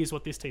doing, here's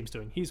what this team's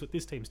doing, here's what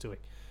this team's doing.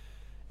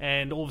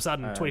 and all of a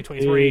sudden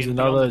 2023 and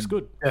beyond looks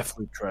good.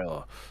 Definitely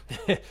trailer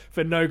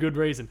for no good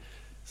reason.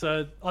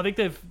 So I think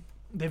they've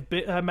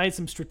made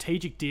some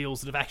strategic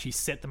deals that have actually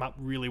set them up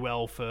really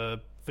well for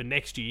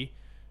next year,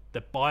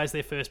 that buys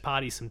their first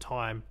party some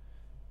time,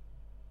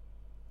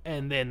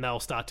 and then they'll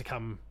start to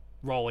come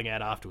rolling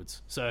out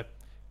afterwards. So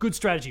good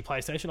strategy,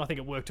 PlayStation. I think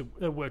it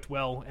worked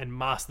well and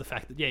masked the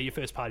fact that your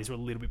first parties were a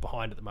little bit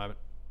behind at the moment.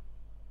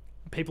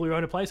 People who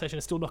own a PlayStation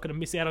are still not going to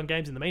miss out on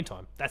games in the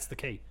meantime. That's the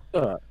key.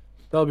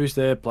 They'll be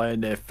there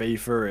playing their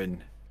FIFA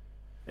and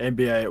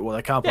NBA. Well,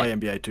 they can't play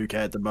NBA 2K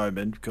at the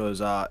moment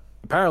because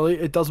apparently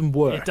it doesn't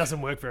work. It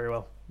doesn't work very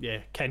well. Yeah,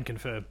 can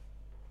confirm.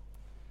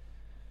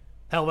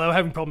 Hell, they were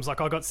having problems. Like,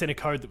 I got sent a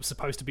code that was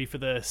supposed to be for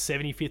the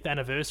 75th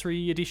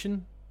anniversary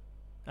edition.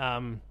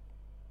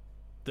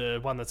 The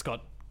one that's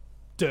got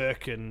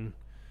Dirk and...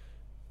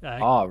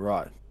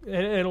 right.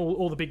 And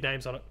all the big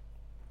names on it.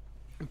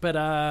 But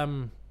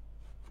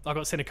I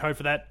got sent a code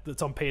for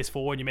that's on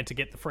PS4, and you're meant to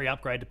get the free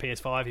upgrade to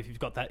PS5 if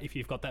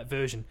you've got that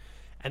version.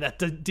 And that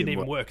didn't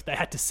even work. They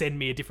had to send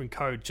me a different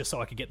code just so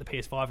I could get the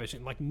PS5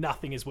 version. Like,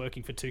 nothing is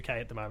working for 2K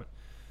at the moment.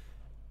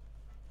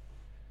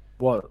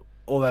 What?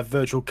 All that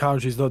virtual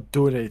currency's not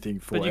doing anything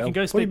for you. But you can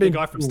go speak to the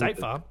guy from State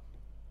Farm.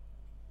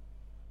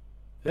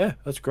 Yeah,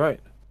 that's great.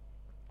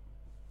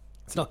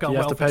 It's not going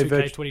well for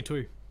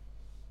 2K22.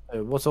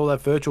 What's all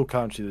that virtual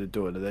currency they're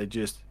doing? Are they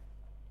just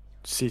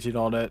sitting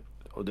on it?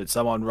 Or did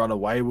someone run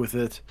away with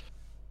it?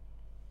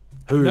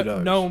 Who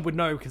knows? No one would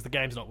know because the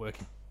game's not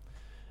working.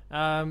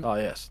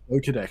 Yes, no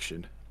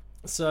connection.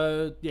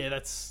 So yeah,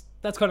 that's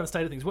kind of the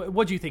state of things.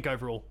 What do you think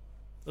overall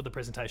of the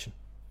presentation?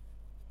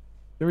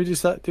 Did we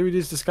just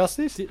discuss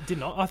this? Did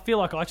not. I feel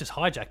like I just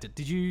hijacked it.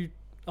 Did you?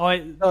 No,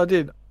 I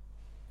did.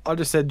 I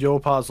just said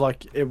your part's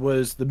like it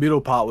was. The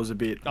middle part was a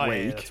bit weak.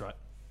 Yeah, that's right.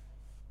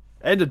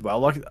 Ended well.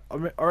 Like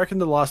I reckon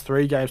the last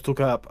 3 games took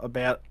up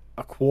about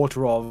a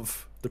quarter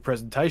of the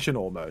presentation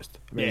almost.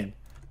 I mean,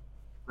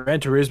 Gran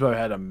Turismo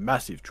had a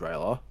massive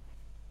trailer.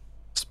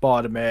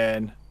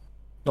 Spider-Man,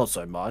 not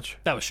so much.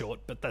 That was short,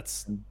 but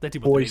they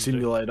did what Boy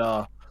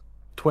Simulator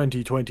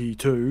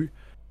 2022.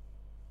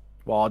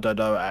 Well, I don't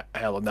know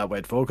how long that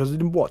went for because I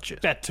didn't watch it.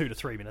 About 2 to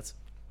 3 minutes.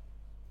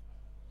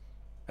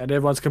 And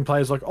everyone's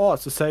complains like, oh,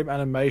 it's the same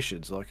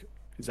animations. Like,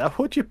 is that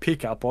what you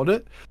pick up on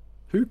it?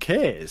 Who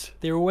cares?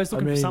 They're always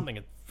looking for something.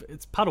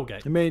 It's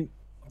Puddlegate. I mean,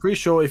 I'm pretty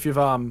sure if you've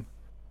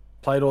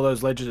played all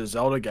those Legend of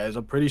Zelda games,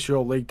 I'm pretty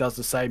sure Link does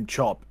the same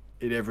chop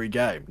in every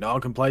game. No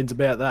one complains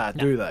about that,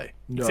 do they?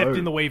 No. Except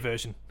in the Wii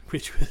version,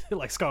 which was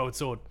like Skyward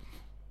Sword.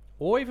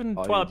 Or even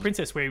Twilight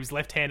Princess, where he was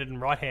left-handed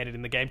and right-handed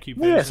in the GameCube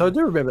version. Yes, I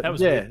do remember. That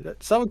was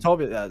weird. Someone told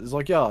me that. It's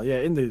like,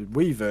 in the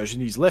Wii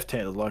version, he's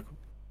left-handed. Like,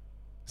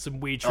 some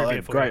weird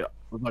trivia for great. I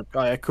was like,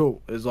 oh yeah,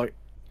 cool. It's like,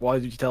 why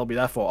did you tell me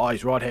that for? Oh,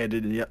 he's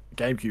right-handed in the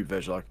GameCube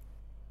version. Like,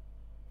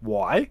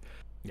 why?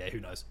 Yeah, who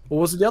knows? Or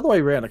was it the other way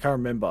around? I can't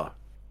remember.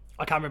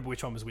 I can't remember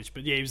which one was which,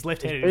 but yeah, he was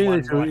left-handed in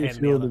one, right-handed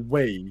in the other.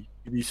 Wii,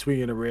 you'd be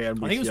swinging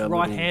around. I think it was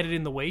right-handed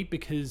in the Wii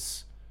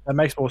because that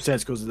makes more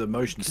sense because of the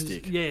motion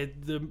stick. Yeah,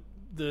 the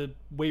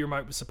Wii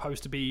remote was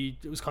supposed to be.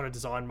 It was kind of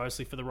designed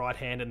mostly for the right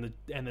hand and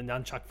the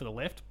nunchuck for the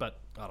left, but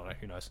I don't know.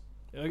 Who knows?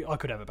 I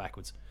could have it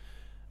backwards.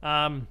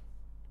 Yeah,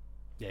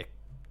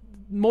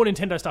 more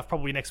Nintendo stuff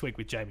probably next week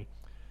with Jamie.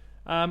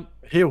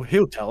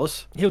 He'll tell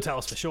us. He'll tell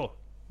us for sure.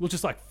 We'll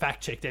just like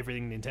fact checked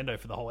everything Nintendo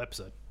for the whole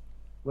episode.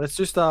 Let's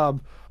just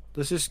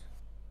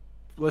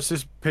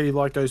be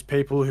like those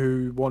people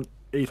who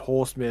eat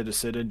horse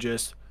medicine and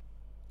just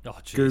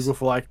Google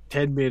for like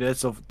 10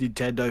 minutes of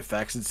Nintendo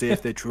facts and see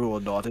if they're true or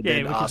not, and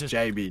then ask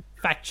Jamie.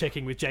 Fact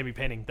checking with Jamie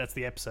Penning. That's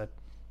the episode.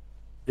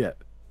 Yeah.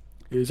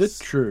 Is it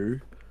true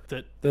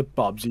that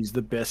Bubsy's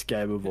the best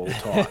game of all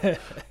time?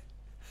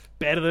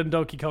 Better than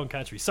Donkey Kong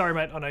Country. Sorry,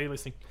 mate. I know you're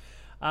listening.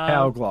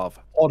 Power Glove,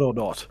 hot or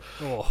not?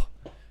 Oh,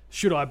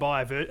 should I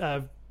buy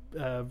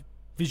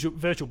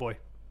Virtual Boy?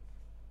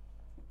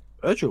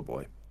 Virtual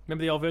Boy.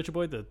 Remember the old Virtual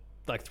Boy, the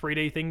like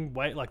 3D thing?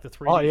 Wait, like the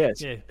 3D. Oh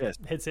yes,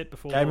 headset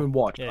before. Game &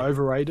 Watch,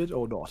 overrated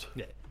or not?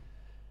 Yeah.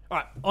 All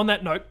right. On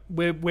that note,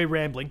 we're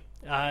rambling,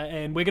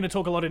 and we're going to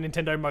talk a lot of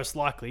Nintendo most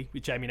likely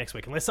with Jamie next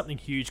week, unless something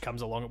huge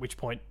comes along. At which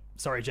point,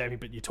 sorry, Jamie,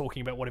 but you're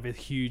talking about whatever the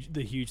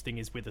huge thing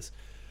is with us.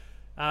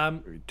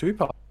 2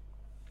 parts.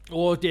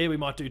 Or we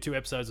might do 2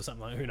 episodes or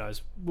something like that. Who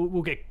knows?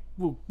 We'll get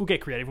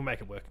creative. We'll make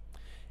it work.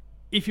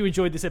 If you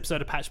enjoyed this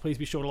episode of Patch, please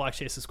be sure to like,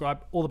 share,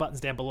 subscribe. All the buttons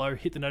down below.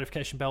 Hit the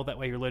notification bell. That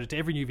way you're alerted to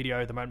every new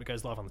video the moment it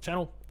goes live on the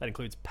channel. That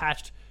includes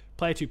Patched,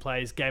 Player 2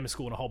 Plays, Gamer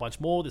School, and a whole bunch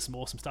more. There's some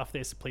awesome stuff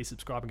there, so please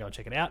subscribe and go and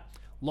check it out.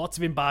 Lots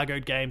of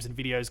embargoed games and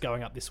videos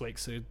going up this week,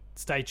 so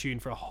stay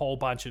tuned for a whole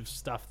bunch of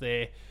stuff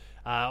there.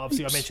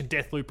 Obviously, I mentioned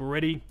Deathloop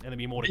already, and there'll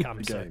be more to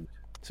come, so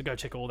go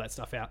check all that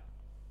stuff out.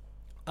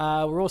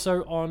 We're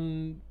also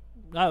on...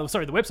 the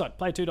website,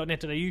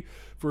 player2.net.au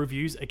for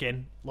reviews.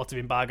 Again, lots of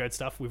embargoed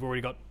stuff. We've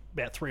already got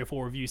about 3 or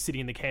 4 reviews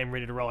sitting in the can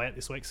ready to roll out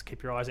this week, so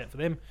keep your eyes out for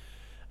them.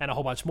 And a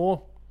whole bunch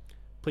more.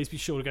 Please be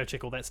sure to go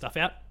check all that stuff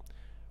out.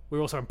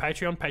 We're also on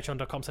Patreon,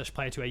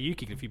 patreon.com/player2au,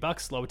 kicking a few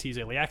bucks, lower tiers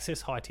early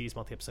access, high tiers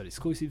multi-episode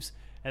exclusives.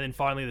 And then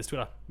finally, there's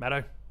Twitter.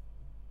 Matto?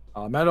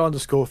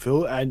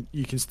 Matt_Phil, and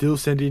you can still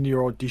send in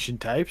your audition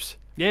tapes.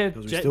 Yeah,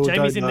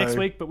 Jamie's in next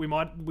week, but we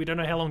don't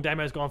know how long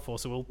Damo's gone for,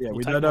 so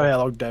we don't know how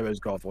long Damo's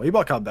gone for. He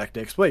might come back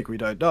next week. We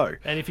don't know.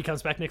 And if he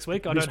comes back next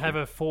week, I don't have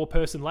a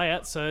 4-person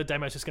layout, so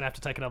Damo's just going to have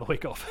to take another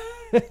week off.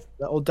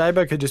 Well,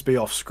 Damo could just be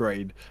off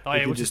screen. Oh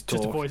yeah, just a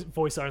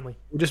voice only.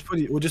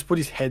 We'll just put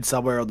his head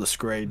somewhere on the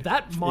screen.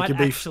 That might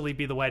actually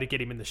be the way to get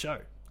him in the show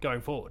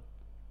going forward.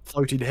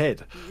 Floating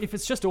head. If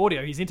it's just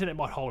audio, his internet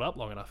might hold up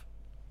long enough.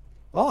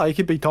 Oh, he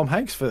could be Tom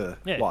Hanks for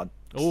one.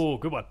 Oh,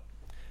 good one.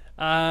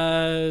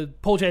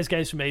 Paul J's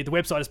Games for me. The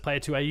website is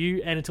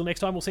player2au, and until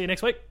next time, we'll see you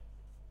next week.